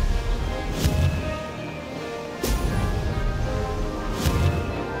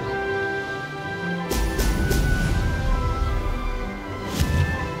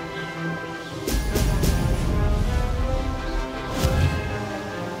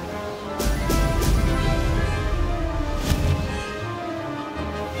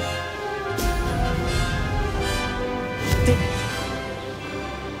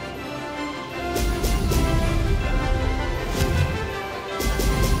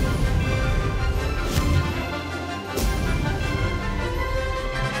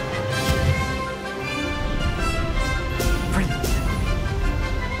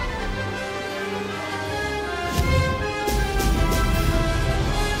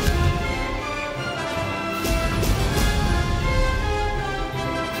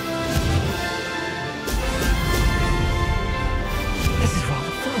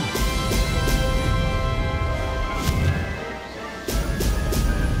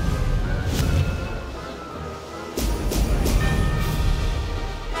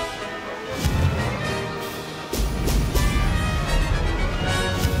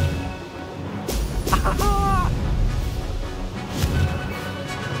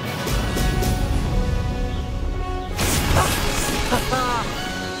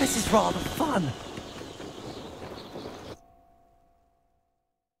 This is rather fun.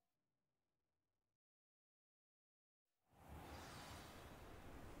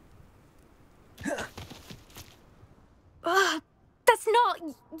 That's not...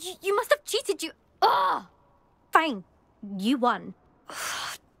 You must have cheated, you... Fine. You won.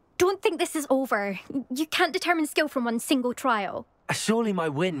 Don't think this is over. You can't determine skill from one single trial. Surely my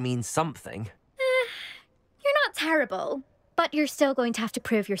win means something. You're not terrible, but you're still going to have to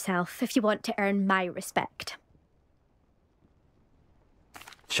prove yourself if you want to earn my respect.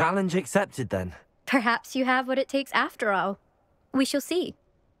 Challenge accepted, then. Perhaps you have what it takes after all. We shall see.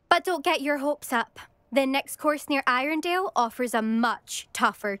 But don't get your hopes up. The next course near Irondale offers a much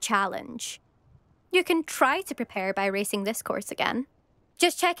tougher challenge. You can try to prepare by racing this course again.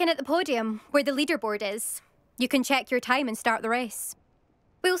 Just check in at the podium, where the leaderboard is. You can check your time and start the race.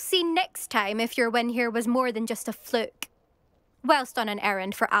 We'll see next time if your win here was more than just a fluke. Whilst on an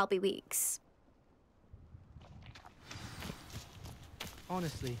errand for Albie Weeks.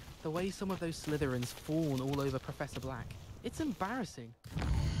 Honestly, the way some of those Slytherins fawn all over Professor Black, it's embarrassing.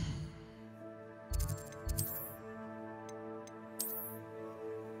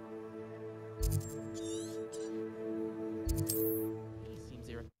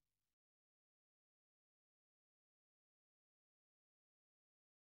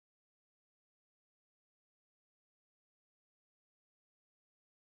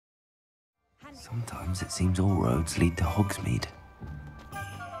 Sometimes it seems all roads lead to Hogsmeade.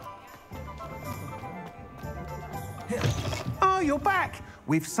 Oh, you're back!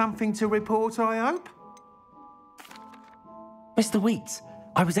 With something to report, I hope? Mr. Weeks,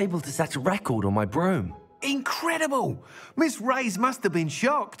 I was able to set a record on my broom. Incredible! Miss Reyes must have been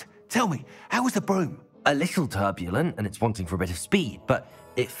shocked. Tell me, how was the broom? A little turbulent and it's wanting for a bit of speed, but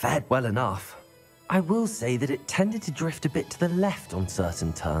it fared well enough. I will say that it tended to drift a bit to the left on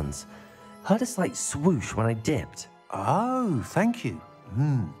certain turns. Heard a slight swoosh when I dipped. Oh, thank you.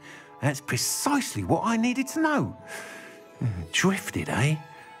 That's precisely what I needed to know. Drifted, eh?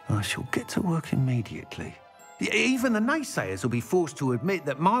 I shall get to work immediately. Even the naysayers will be forced to admit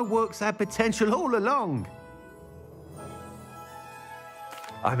that my work's had potential all along.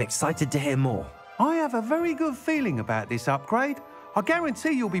 I'm excited to hear more. I have a very good feeling about this upgrade. I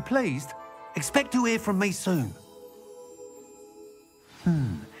guarantee you'll be pleased. Expect to hear from me soon.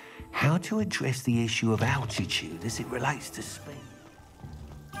 How to address the issue of altitude as it relates to speed?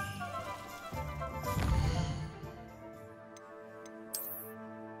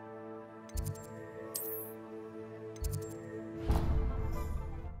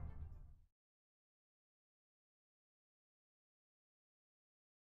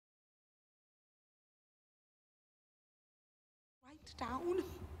 Down.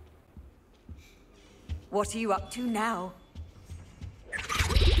 What are you up to now?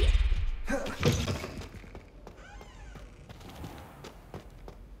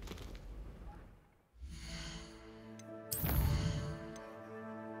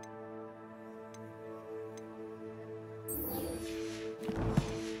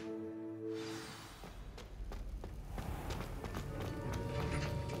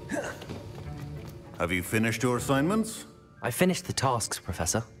 Have you finished your assignments? I finished the tasks,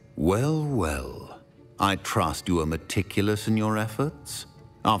 Professor. Well, well. I trust you are meticulous in your efforts.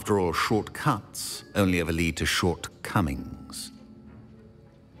 After all, shortcuts only ever lead to shortcomings.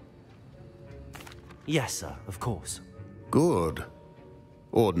 Yes, sir, of course. Good.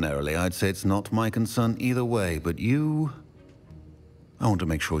 Ordinarily, I'd say it's not my concern either way, but you... I want to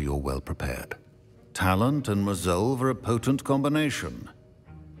make sure you're well prepared. Talent and resolve are a potent combination.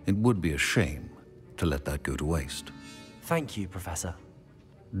 It would be a shame to let that go to waste. Thank you, Professor.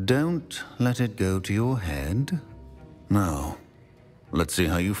 Don't let it go to your head. Now, let's see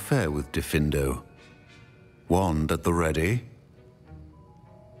how you fare with Diffindo. Wand at the ready.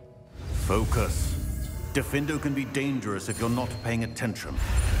 Focus. Diffindo can be dangerous if you're not paying attention.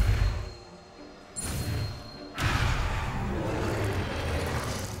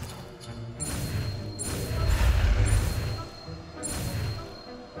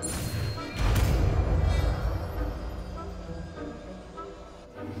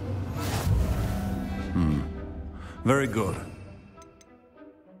 Very good.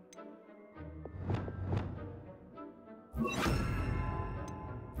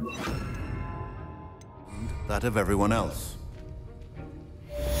 That of everyone else.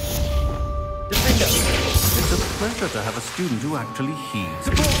 Diffindo! It's a pleasure to have a student who actually heeds.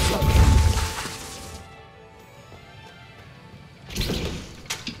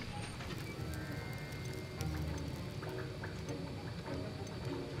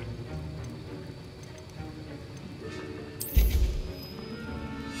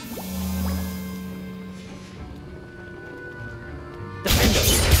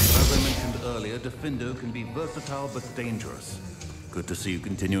 Diffindo can be versatile but dangerous. Good to see you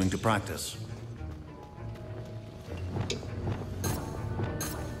continuing to practice.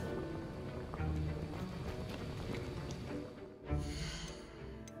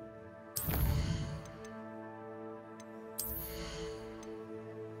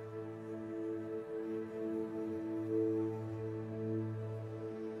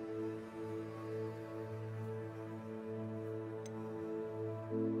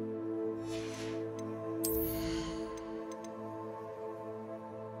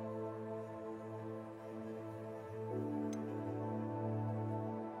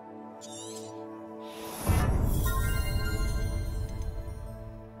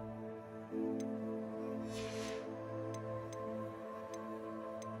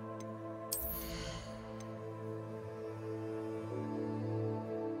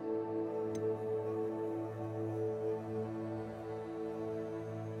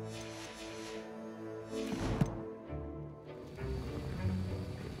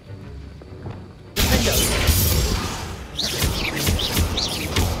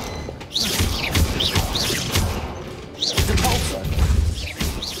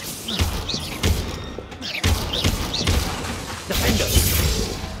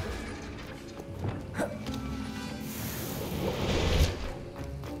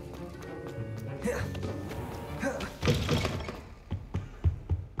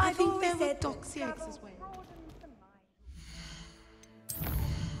 I think there were doxiacs as well.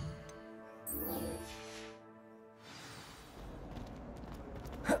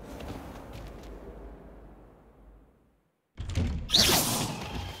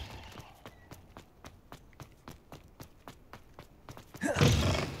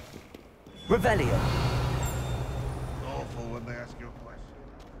 Revelio. Awful when they ask you a question.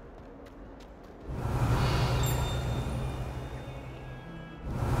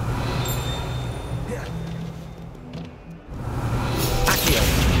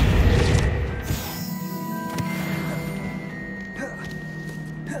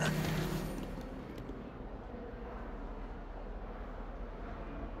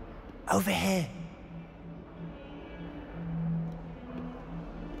 Over here.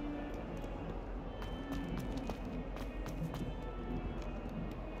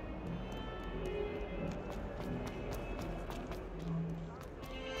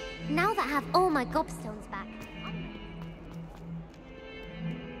 Now that I have all my gobstones back.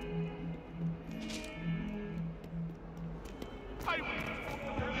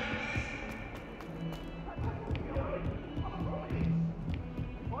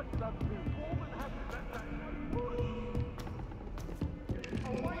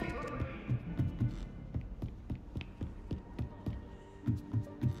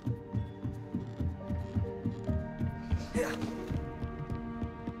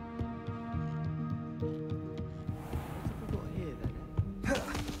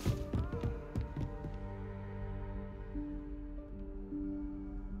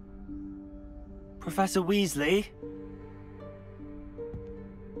 Professor Weasley?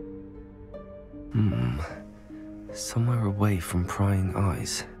 Somewhere away from prying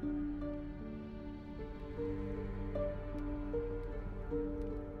eyes.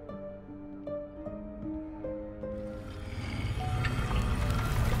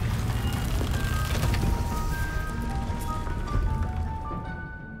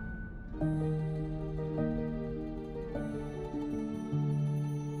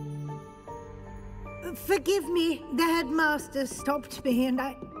 Forgive me, the headmaster stopped me and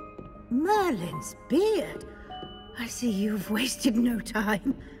I... Merlin's beard. I see you've wasted no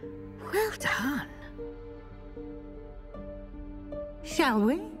time. Well done. Shall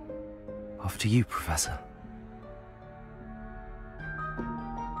we? After you, Professor.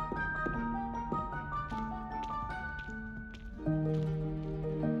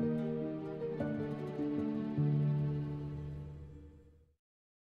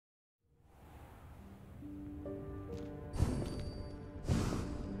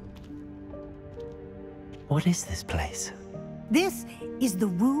 What is this place? This is the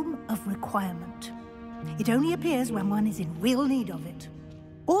Room of Requirement. It only appears when one is in real need of it.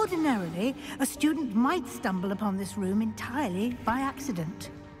 Ordinarily, a student might stumble upon this room entirely by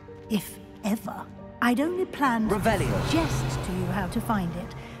accident. If ever. I'd only planned to suggest to you how to find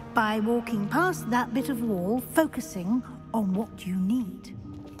it by walking past that bit of wall, focusing on what you need.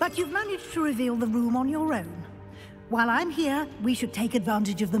 But you've managed to reveal the room on your own. While I'm here, we should take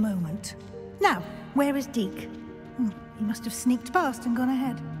advantage of the moment. Now, where is Deke? He must have sneaked past and gone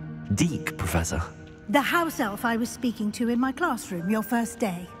ahead. Deke, Professor? The house elf I was speaking to in my classroom your first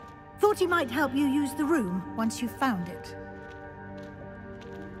day. Thought he might help you use the room once you found it.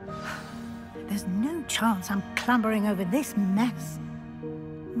 There's no chance I'm clambering over this mess.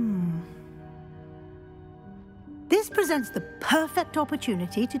 This presents the perfect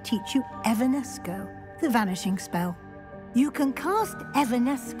opportunity to teach you Evanesco, the vanishing spell. You can cast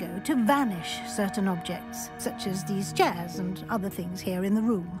Evanesco to vanish certain objects, such as these chairs and other things here in the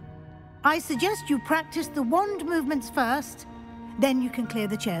room. I suggest you practice the wand movements first, then you can clear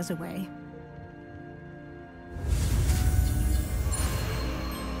the chairs away.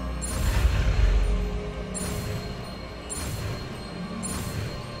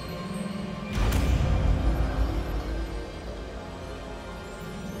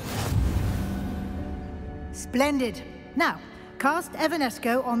 Splendid. Now, cast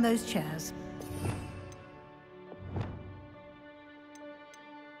Evanesco on those chairs.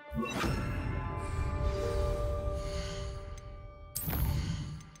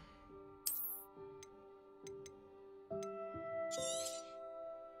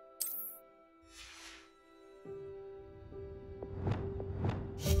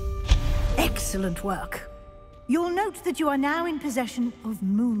 Excellent work. You'll note that you are now in possession of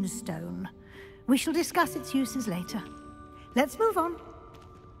Moonstone. We shall discuss its uses later. Let's move on.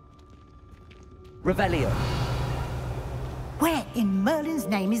 Revelio. Where in Merlin's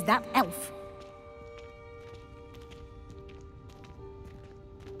name is that elf?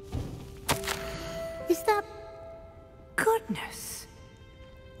 Is that... Goodness.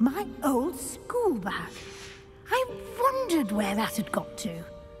 My old school bag. I wondered where that had got to.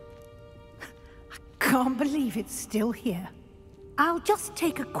 I can't believe it's still here. I'll just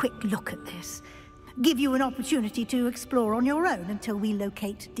take a quick look at this. Give you an opportunity to explore on your own until we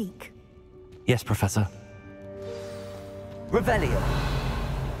locate Deke. Yes, Professor. Revelio.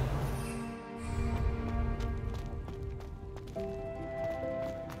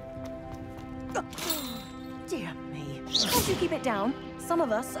 quiet down. Some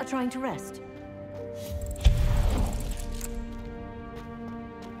of us are trying to rest.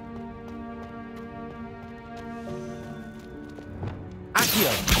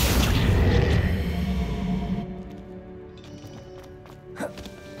 Accio!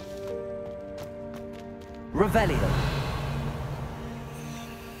 Revelio.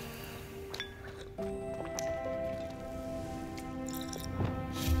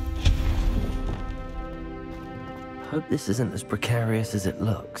 Hope this isn't as precarious as it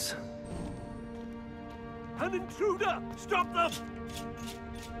looks. An intruder! Stop them!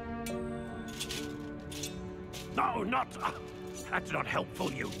 No, not... That's not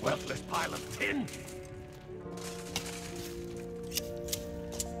helpful, you worthless pile of tin.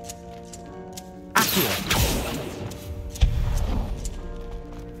 Accio!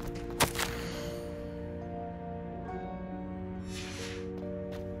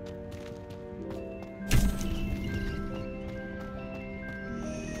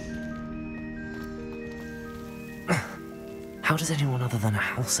 How does anyone other than a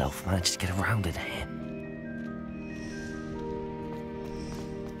house elf manage to get around in here?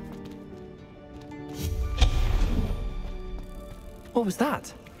 What was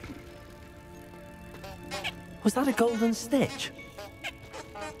that? Was that a golden stitch?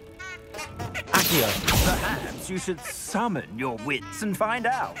 Accio! Perhaps you should summon your wits and find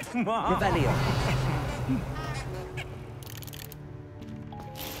out. Revelio.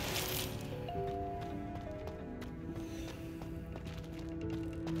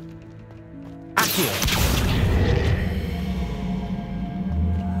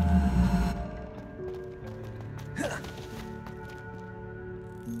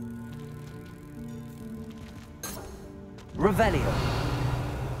 Revelio.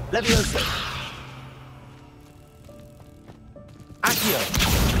 Levioso. Accio.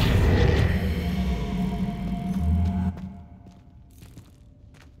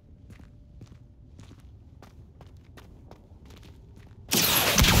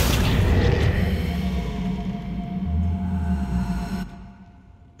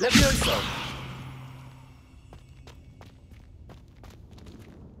 Levioso.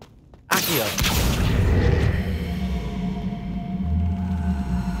 Accio.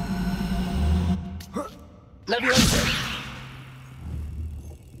 Levioso.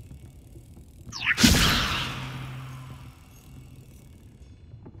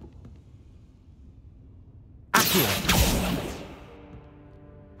 Accio.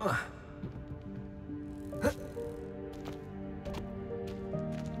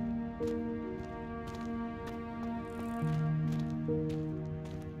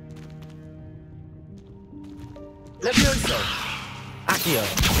 Levioso. Accio.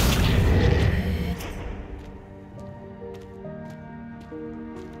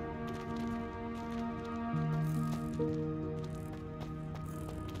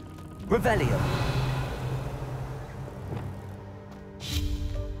 Revelio.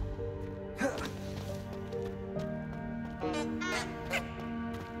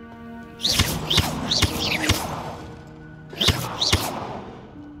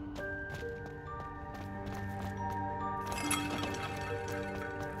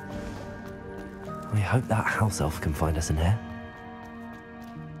 I hope that house elf can find us in here.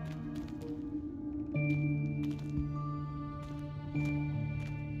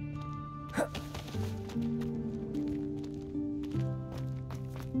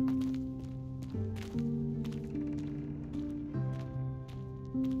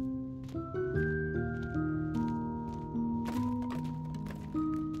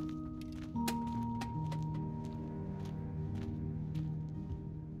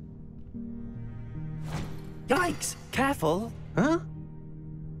 Yikes! Careful! Huh?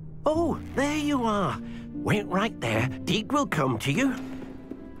 Oh, there you are. Wait right there. Deke will come to you.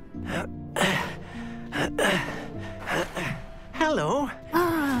 Hello.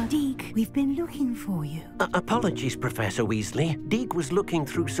 Ah, Deke, we've been looking for you. Apologies, Professor Weasley. Deke was looking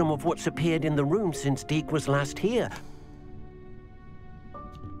through some of what's appeared in the room since Deke was last here.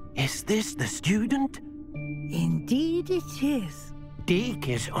 Is this the student? Indeed it is. Deke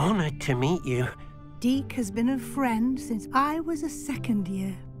is honored to meet you. Deke has been a friend since I was a second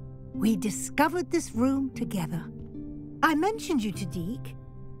year. We discovered this room together. I mentioned you to Deke.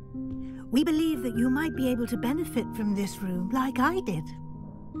 We believe that you might be able to benefit from this room like I did.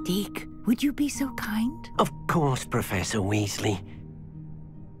 Deke, would you be so kind? Of course, Professor Weasley.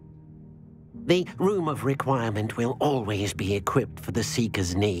 The Room of Requirement will always be equipped for the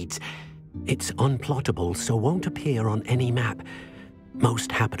Seeker's needs. It's unplottable, so won't appear on any map.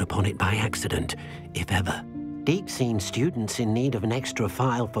 Most happen upon it by accident, if ever. Deke's seen students in need of an extra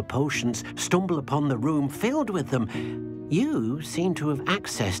file for potions stumble upon the room filled with them. You seem to have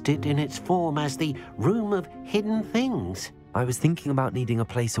accessed it in its form as the Room of Hidden Things. I was thinking about needing a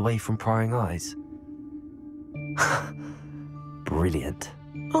place away from prying eyes. Brilliant.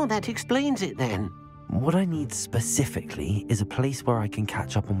 Oh, that explains it then. What I need specifically is a place where I can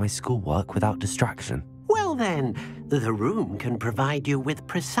catch up on my schoolwork without distraction. Well then, the room can provide you with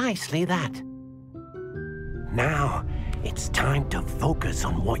precisely that. Now, it's time to focus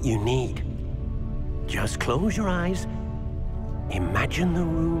on what you need. Just close your eyes. Imagine the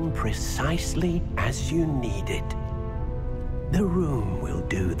room precisely as you need it. The room will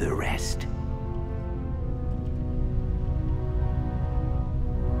do the rest.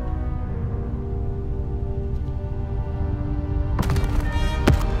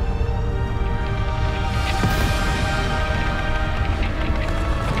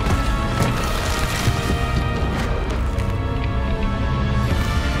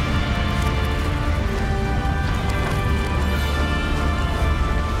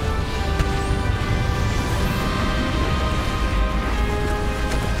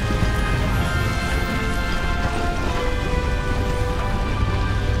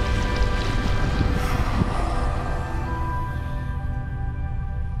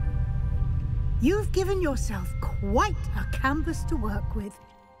 You've given yourself quite a canvas to work with.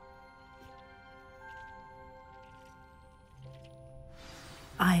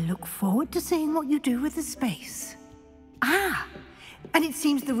 I look forward to seeing what you do with the space. Ah, and it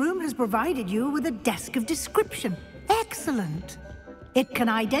seems the room has provided you with a desk of description. Excellent. It can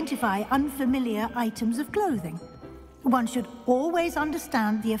identify unfamiliar items of clothing. One should always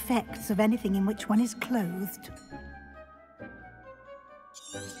understand the effects of anything in which one is clothed.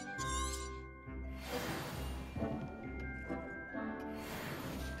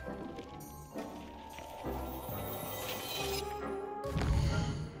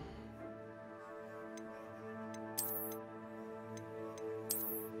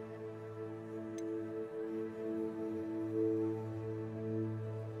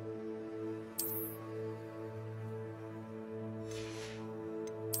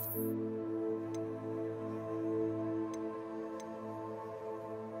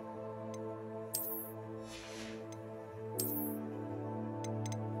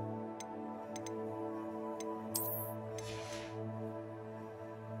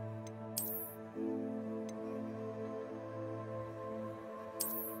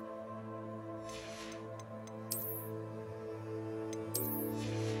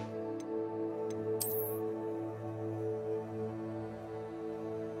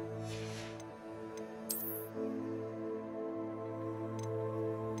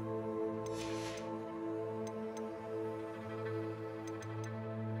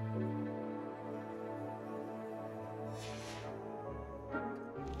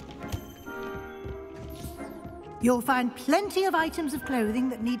 You'll find plenty of items of clothing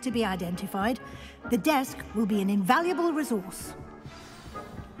that need to be identified. The desk will be an invaluable resource.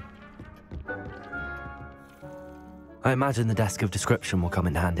 I imagine the desk of description will come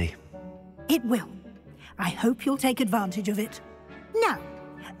in handy. It will. I hope you'll take advantage of it. Now,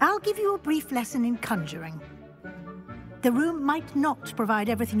 I'll give you a brief lesson in conjuring. The room might not provide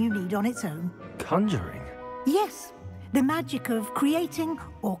everything you need on its own. Conjuring? Yes, the magic of creating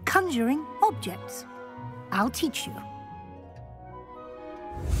or conjuring objects. I'll teach you.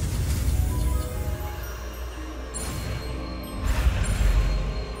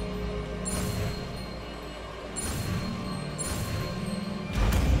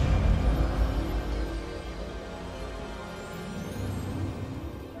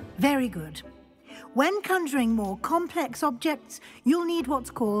 Very good. When conjuring more complex objects, you'll need what's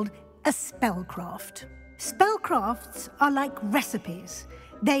called a spellcraft. Spellcrafts are like recipes.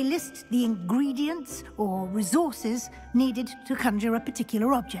 They list the ingredients or resources needed to conjure a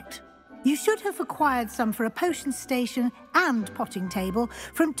particular object. You should have acquired some for a potion station and potting table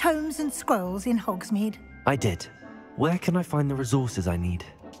from tomes and scrolls in Hogsmeade. I did. Where can I find the resources I need?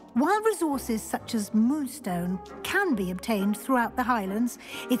 While resources such as moonstone can be obtained throughout the Highlands,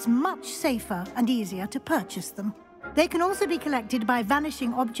 it's much safer and easier to purchase them. They can also be collected by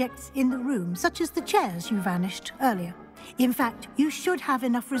vanishing objects in the room, such as the chairs you vanished earlier. In fact, you should have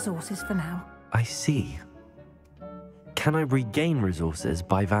enough resources for now. I see. Can I regain resources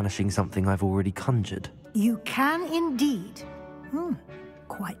by vanishing something I've already conjured? You can indeed.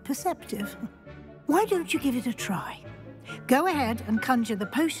 Quite perceptive. Why don't you give it a try? Go ahead and conjure the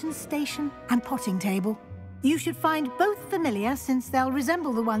potion station and potting table. You should find both familiar, since they'll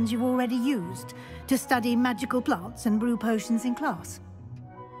resemble the ones you've already used to study magical plants and brew potions in class.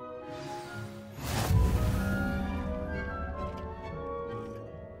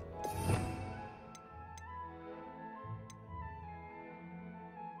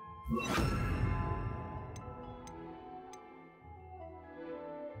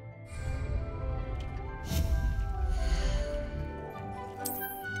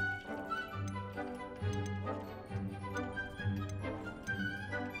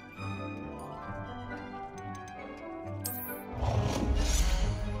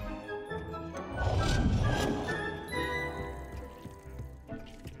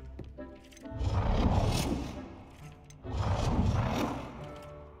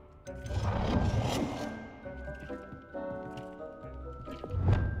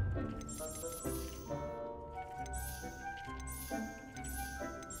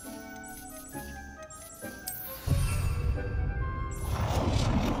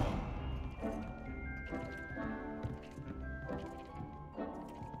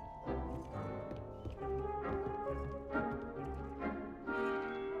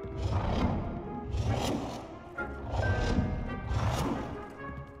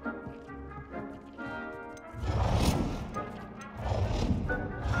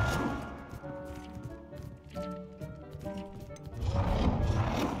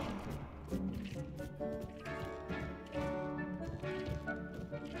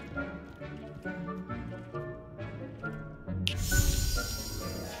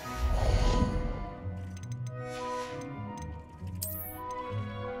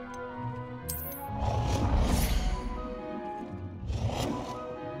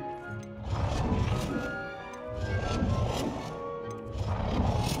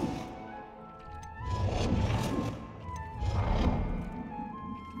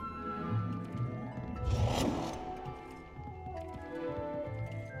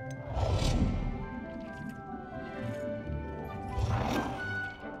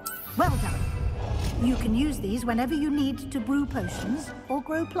 Well done. You can use these whenever you need to brew potions or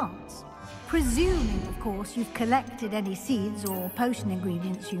grow plants. Presuming, of course, you've collected any seeds or potion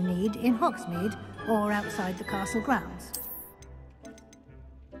ingredients you need in Hogsmeade or outside the castle grounds.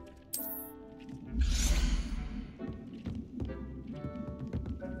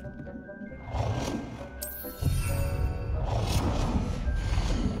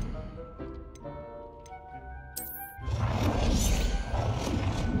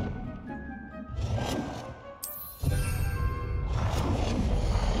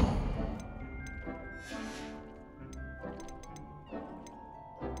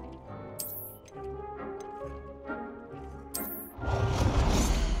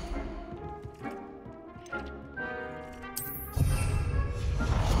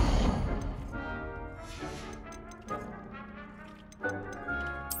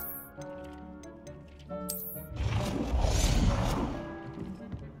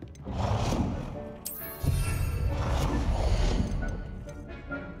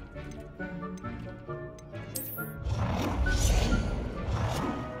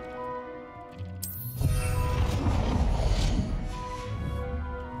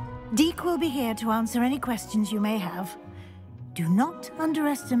 Deke will be here to answer any questions you may have. Do not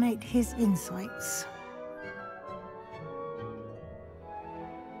underestimate his insights.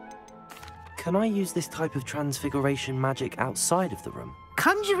 Can I use this type of transfiguration magic outside of the room?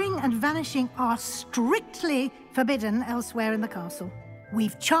 Conjuring and vanishing are strictly forbidden elsewhere in the castle.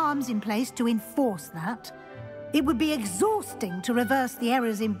 We've charms in place to enforce that. It would be exhausting to reverse the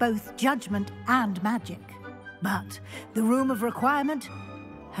errors in both judgment and magic. But the Room of Requirement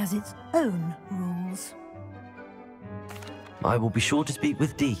has its own rules. I will be sure to speak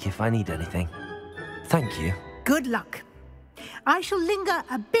with Deke if I need anything. Thank you. Good luck. I shall linger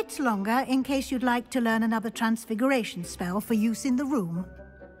a bit longer in case you'd like to learn another transfiguration spell for use in the room.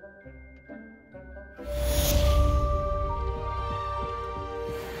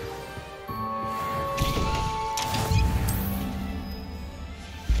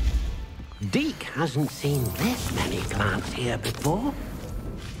 Deke hasn't seen this many plants here before.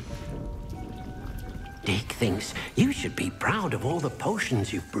 Deke thinks you should be proud of all the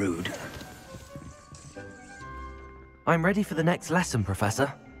potions you've brewed. I'm ready for the next lesson,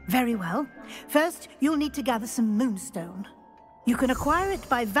 Professor. Very well. First, you'll need to gather some moonstone. You can acquire it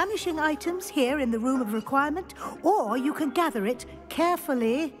by vanishing items here in the Room of Requirement, or you can gather it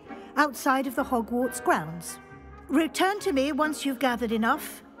carefully outside of the Hogwarts grounds. Return to me once you've gathered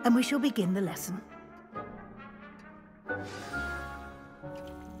enough, and we shall begin the lesson.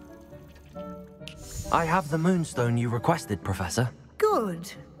 I have the moonstone you requested, Professor. Good.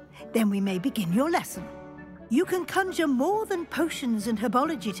 Then we may begin your lesson. You can conjure more than potions and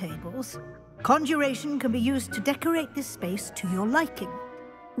herbology tables. Conjuration can be used to decorate this space to your liking.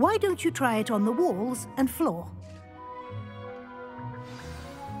 Why don't you try it on the walls and floor?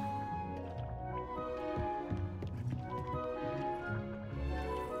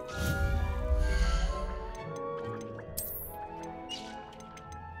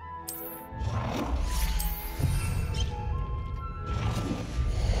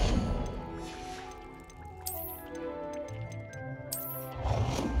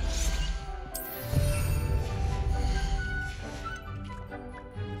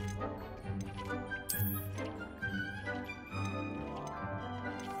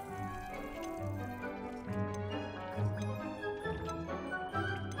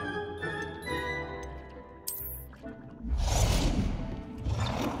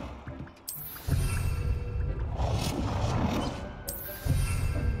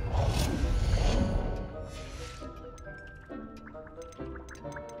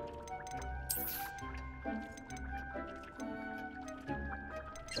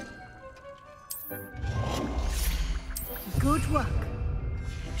 work.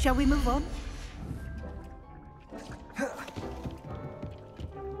 Shall we move on?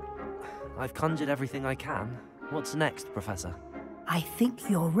 I've conjured everything I can. What's next, Professor? I think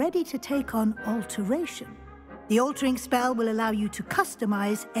you're ready to take on alteration. The altering spell will allow you to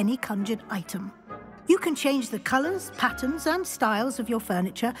customize any conjured item. You can change the colors, patterns, and styles of your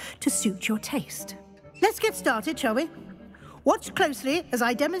furniture to suit your taste. Let's get started, shall we? Watch closely as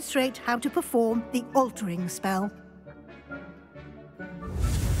I demonstrate how to perform the altering spell.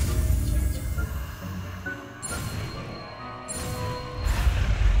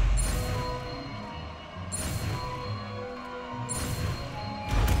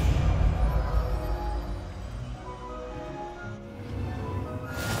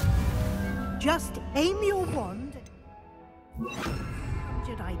 Just aim your wand at the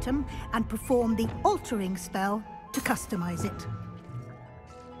conjured item and perform the altering spell to customize it.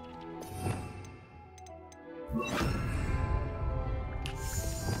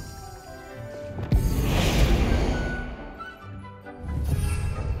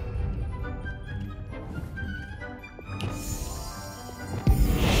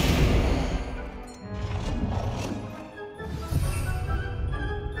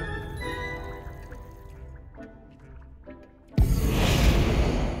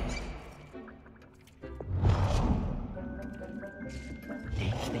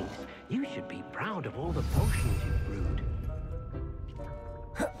 You should be proud of all the potions you've brewed.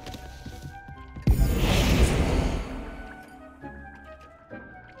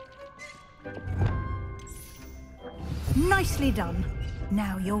 Nicely done.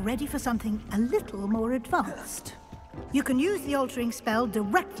 Now you're ready for something a little more advanced. You can use the altering spell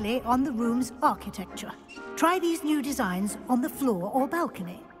directly on the room's architecture. Try these new designs on the floor or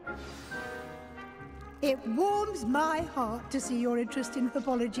balcony. It warms my heart to see your interest in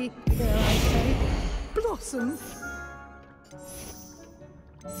herbology, dare I say, blossom.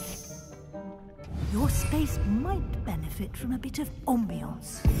 Your space might benefit from a bit of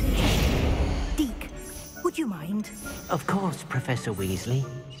ambiance. Deke, would you mind? Of course, Professor Weasley.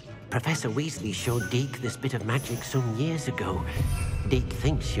 Professor Weasley showed Deke this bit of magic some years ago. Deke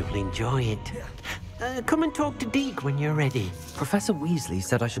thinks you'll enjoy it. Come and talk to Deke when you're ready. Professor Weasley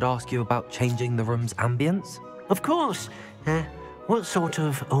said I should ask you about changing the room's ambience? Of course. What sort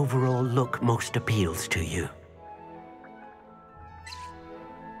of overall look most appeals to you?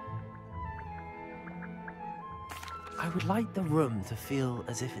 I would like the room to feel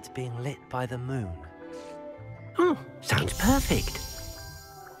as if it's being lit by the moon. Oh, sounds perfect.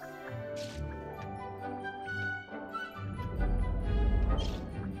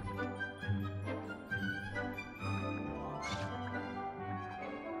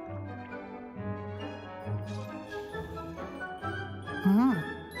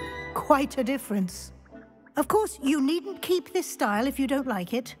 Quite a difference. Of course, you needn't keep this style if you don't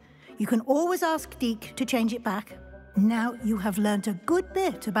like it. You can always ask Deke to change it back. Now you have learnt a good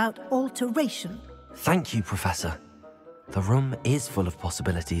bit about alteration. Thank you, Professor. The room is full of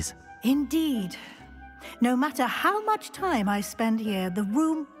possibilities. Indeed. No matter how much time I spend here, the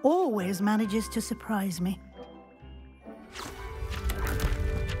room always manages to surprise me.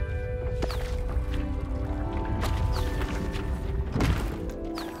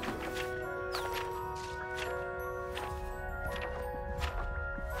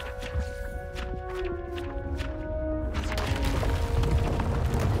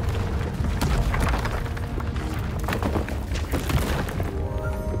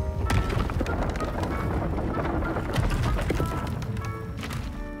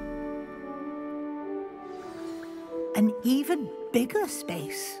 An even bigger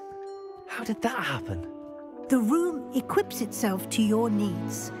space. How did that happen? The room equips itself to your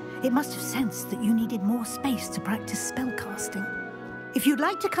needs. It must have sensed that you needed more space to practice spellcasting. If you'd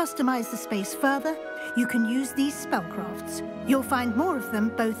like to customize the space further, you can use these spellcrafts. You'll find more of them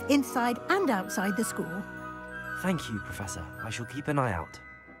both inside and outside the school. Thank you, Professor. I shall keep an eye out.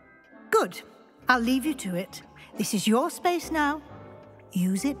 Good. I'll leave you to it. This is your space now.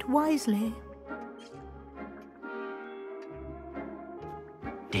 Use it wisely.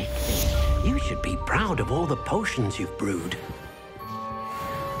 Dick, you should be proud of all the potions you've brewed.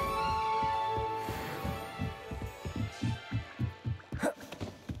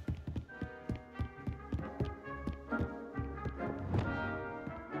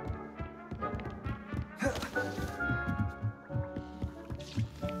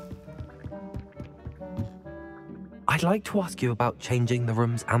 I'd like to ask you about changing the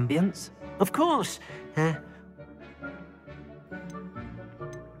room's ambience. Of course.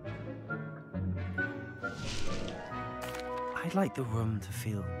 I'd like the room to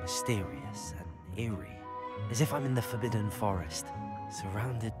feel mysterious and eerie. as if I'm in the Forbidden Forest,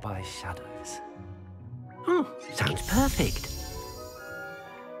 surrounded by shadows. Oh, sounds perfect.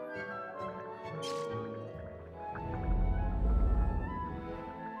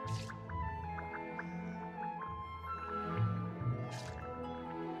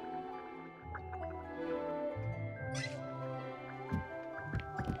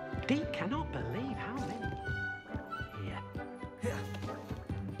 Deke cannot believe how many here.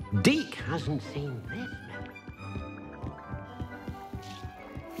 Deke hasn't seen this many.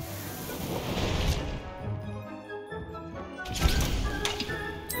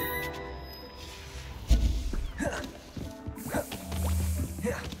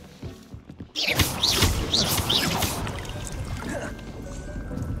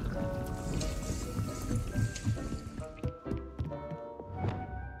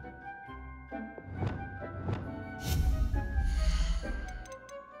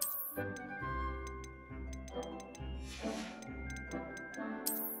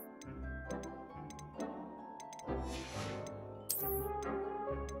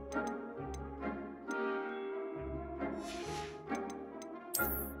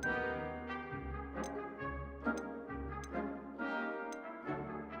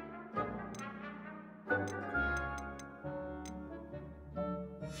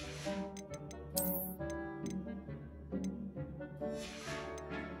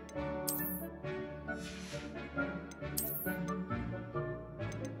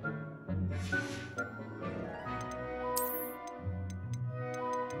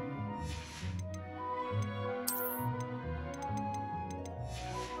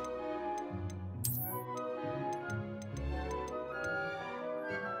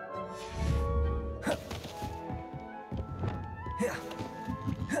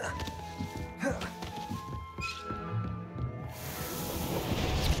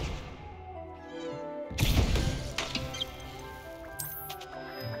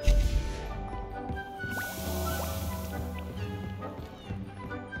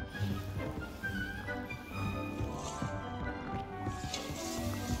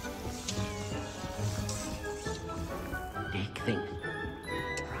 Deke thinks,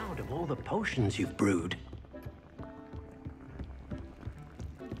 proud of all the potions you've brewed.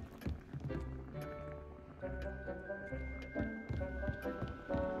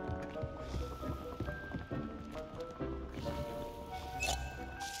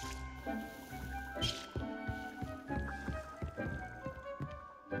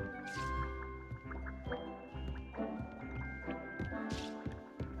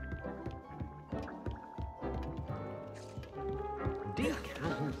 Deke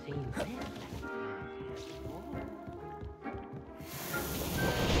hasn't seen this.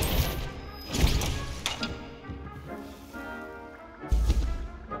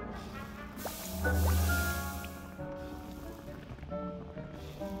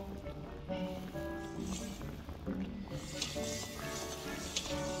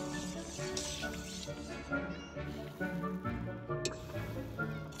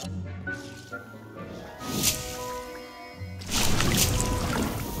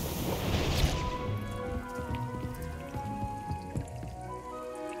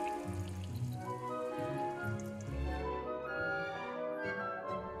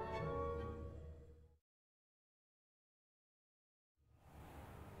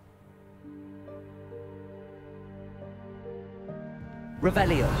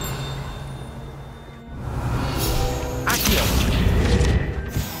 Revelio. Accio.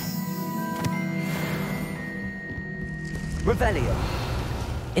 Revelio.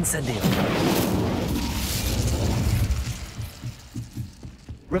 Incendio.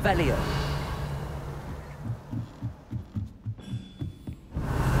 Revelio.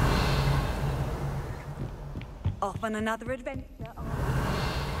 Off on another adventure.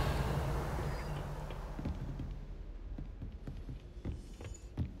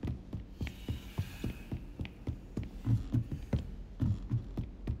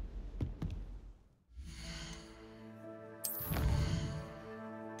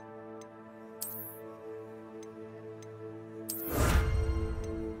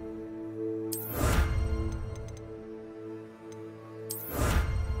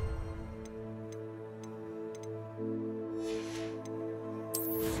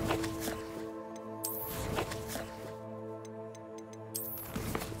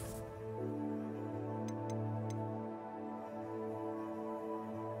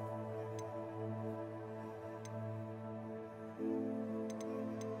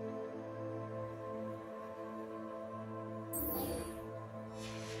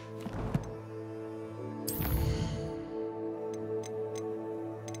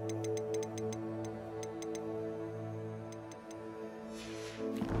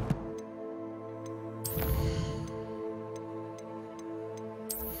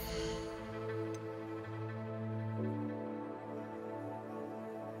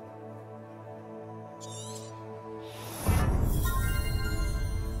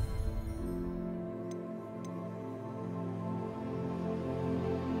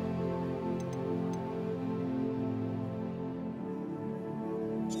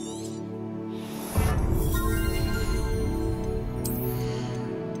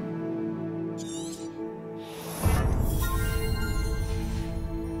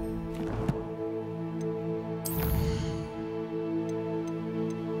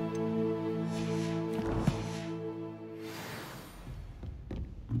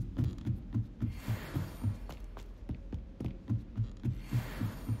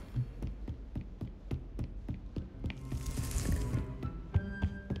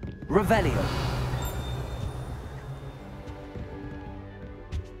 Revelio.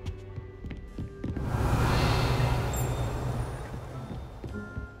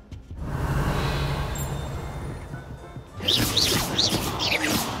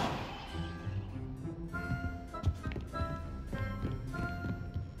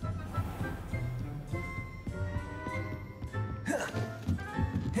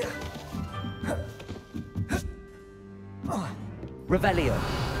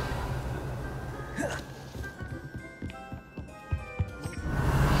 Revelio.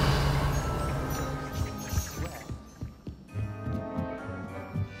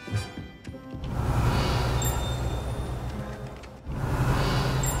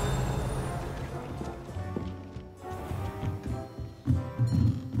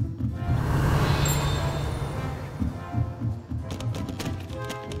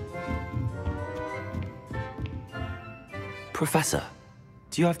 Professor,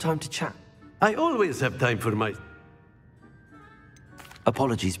 do you have time to chat? I always have time for my...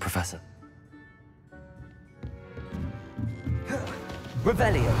 Apologies, Professor.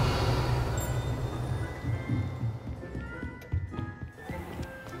 Revelio.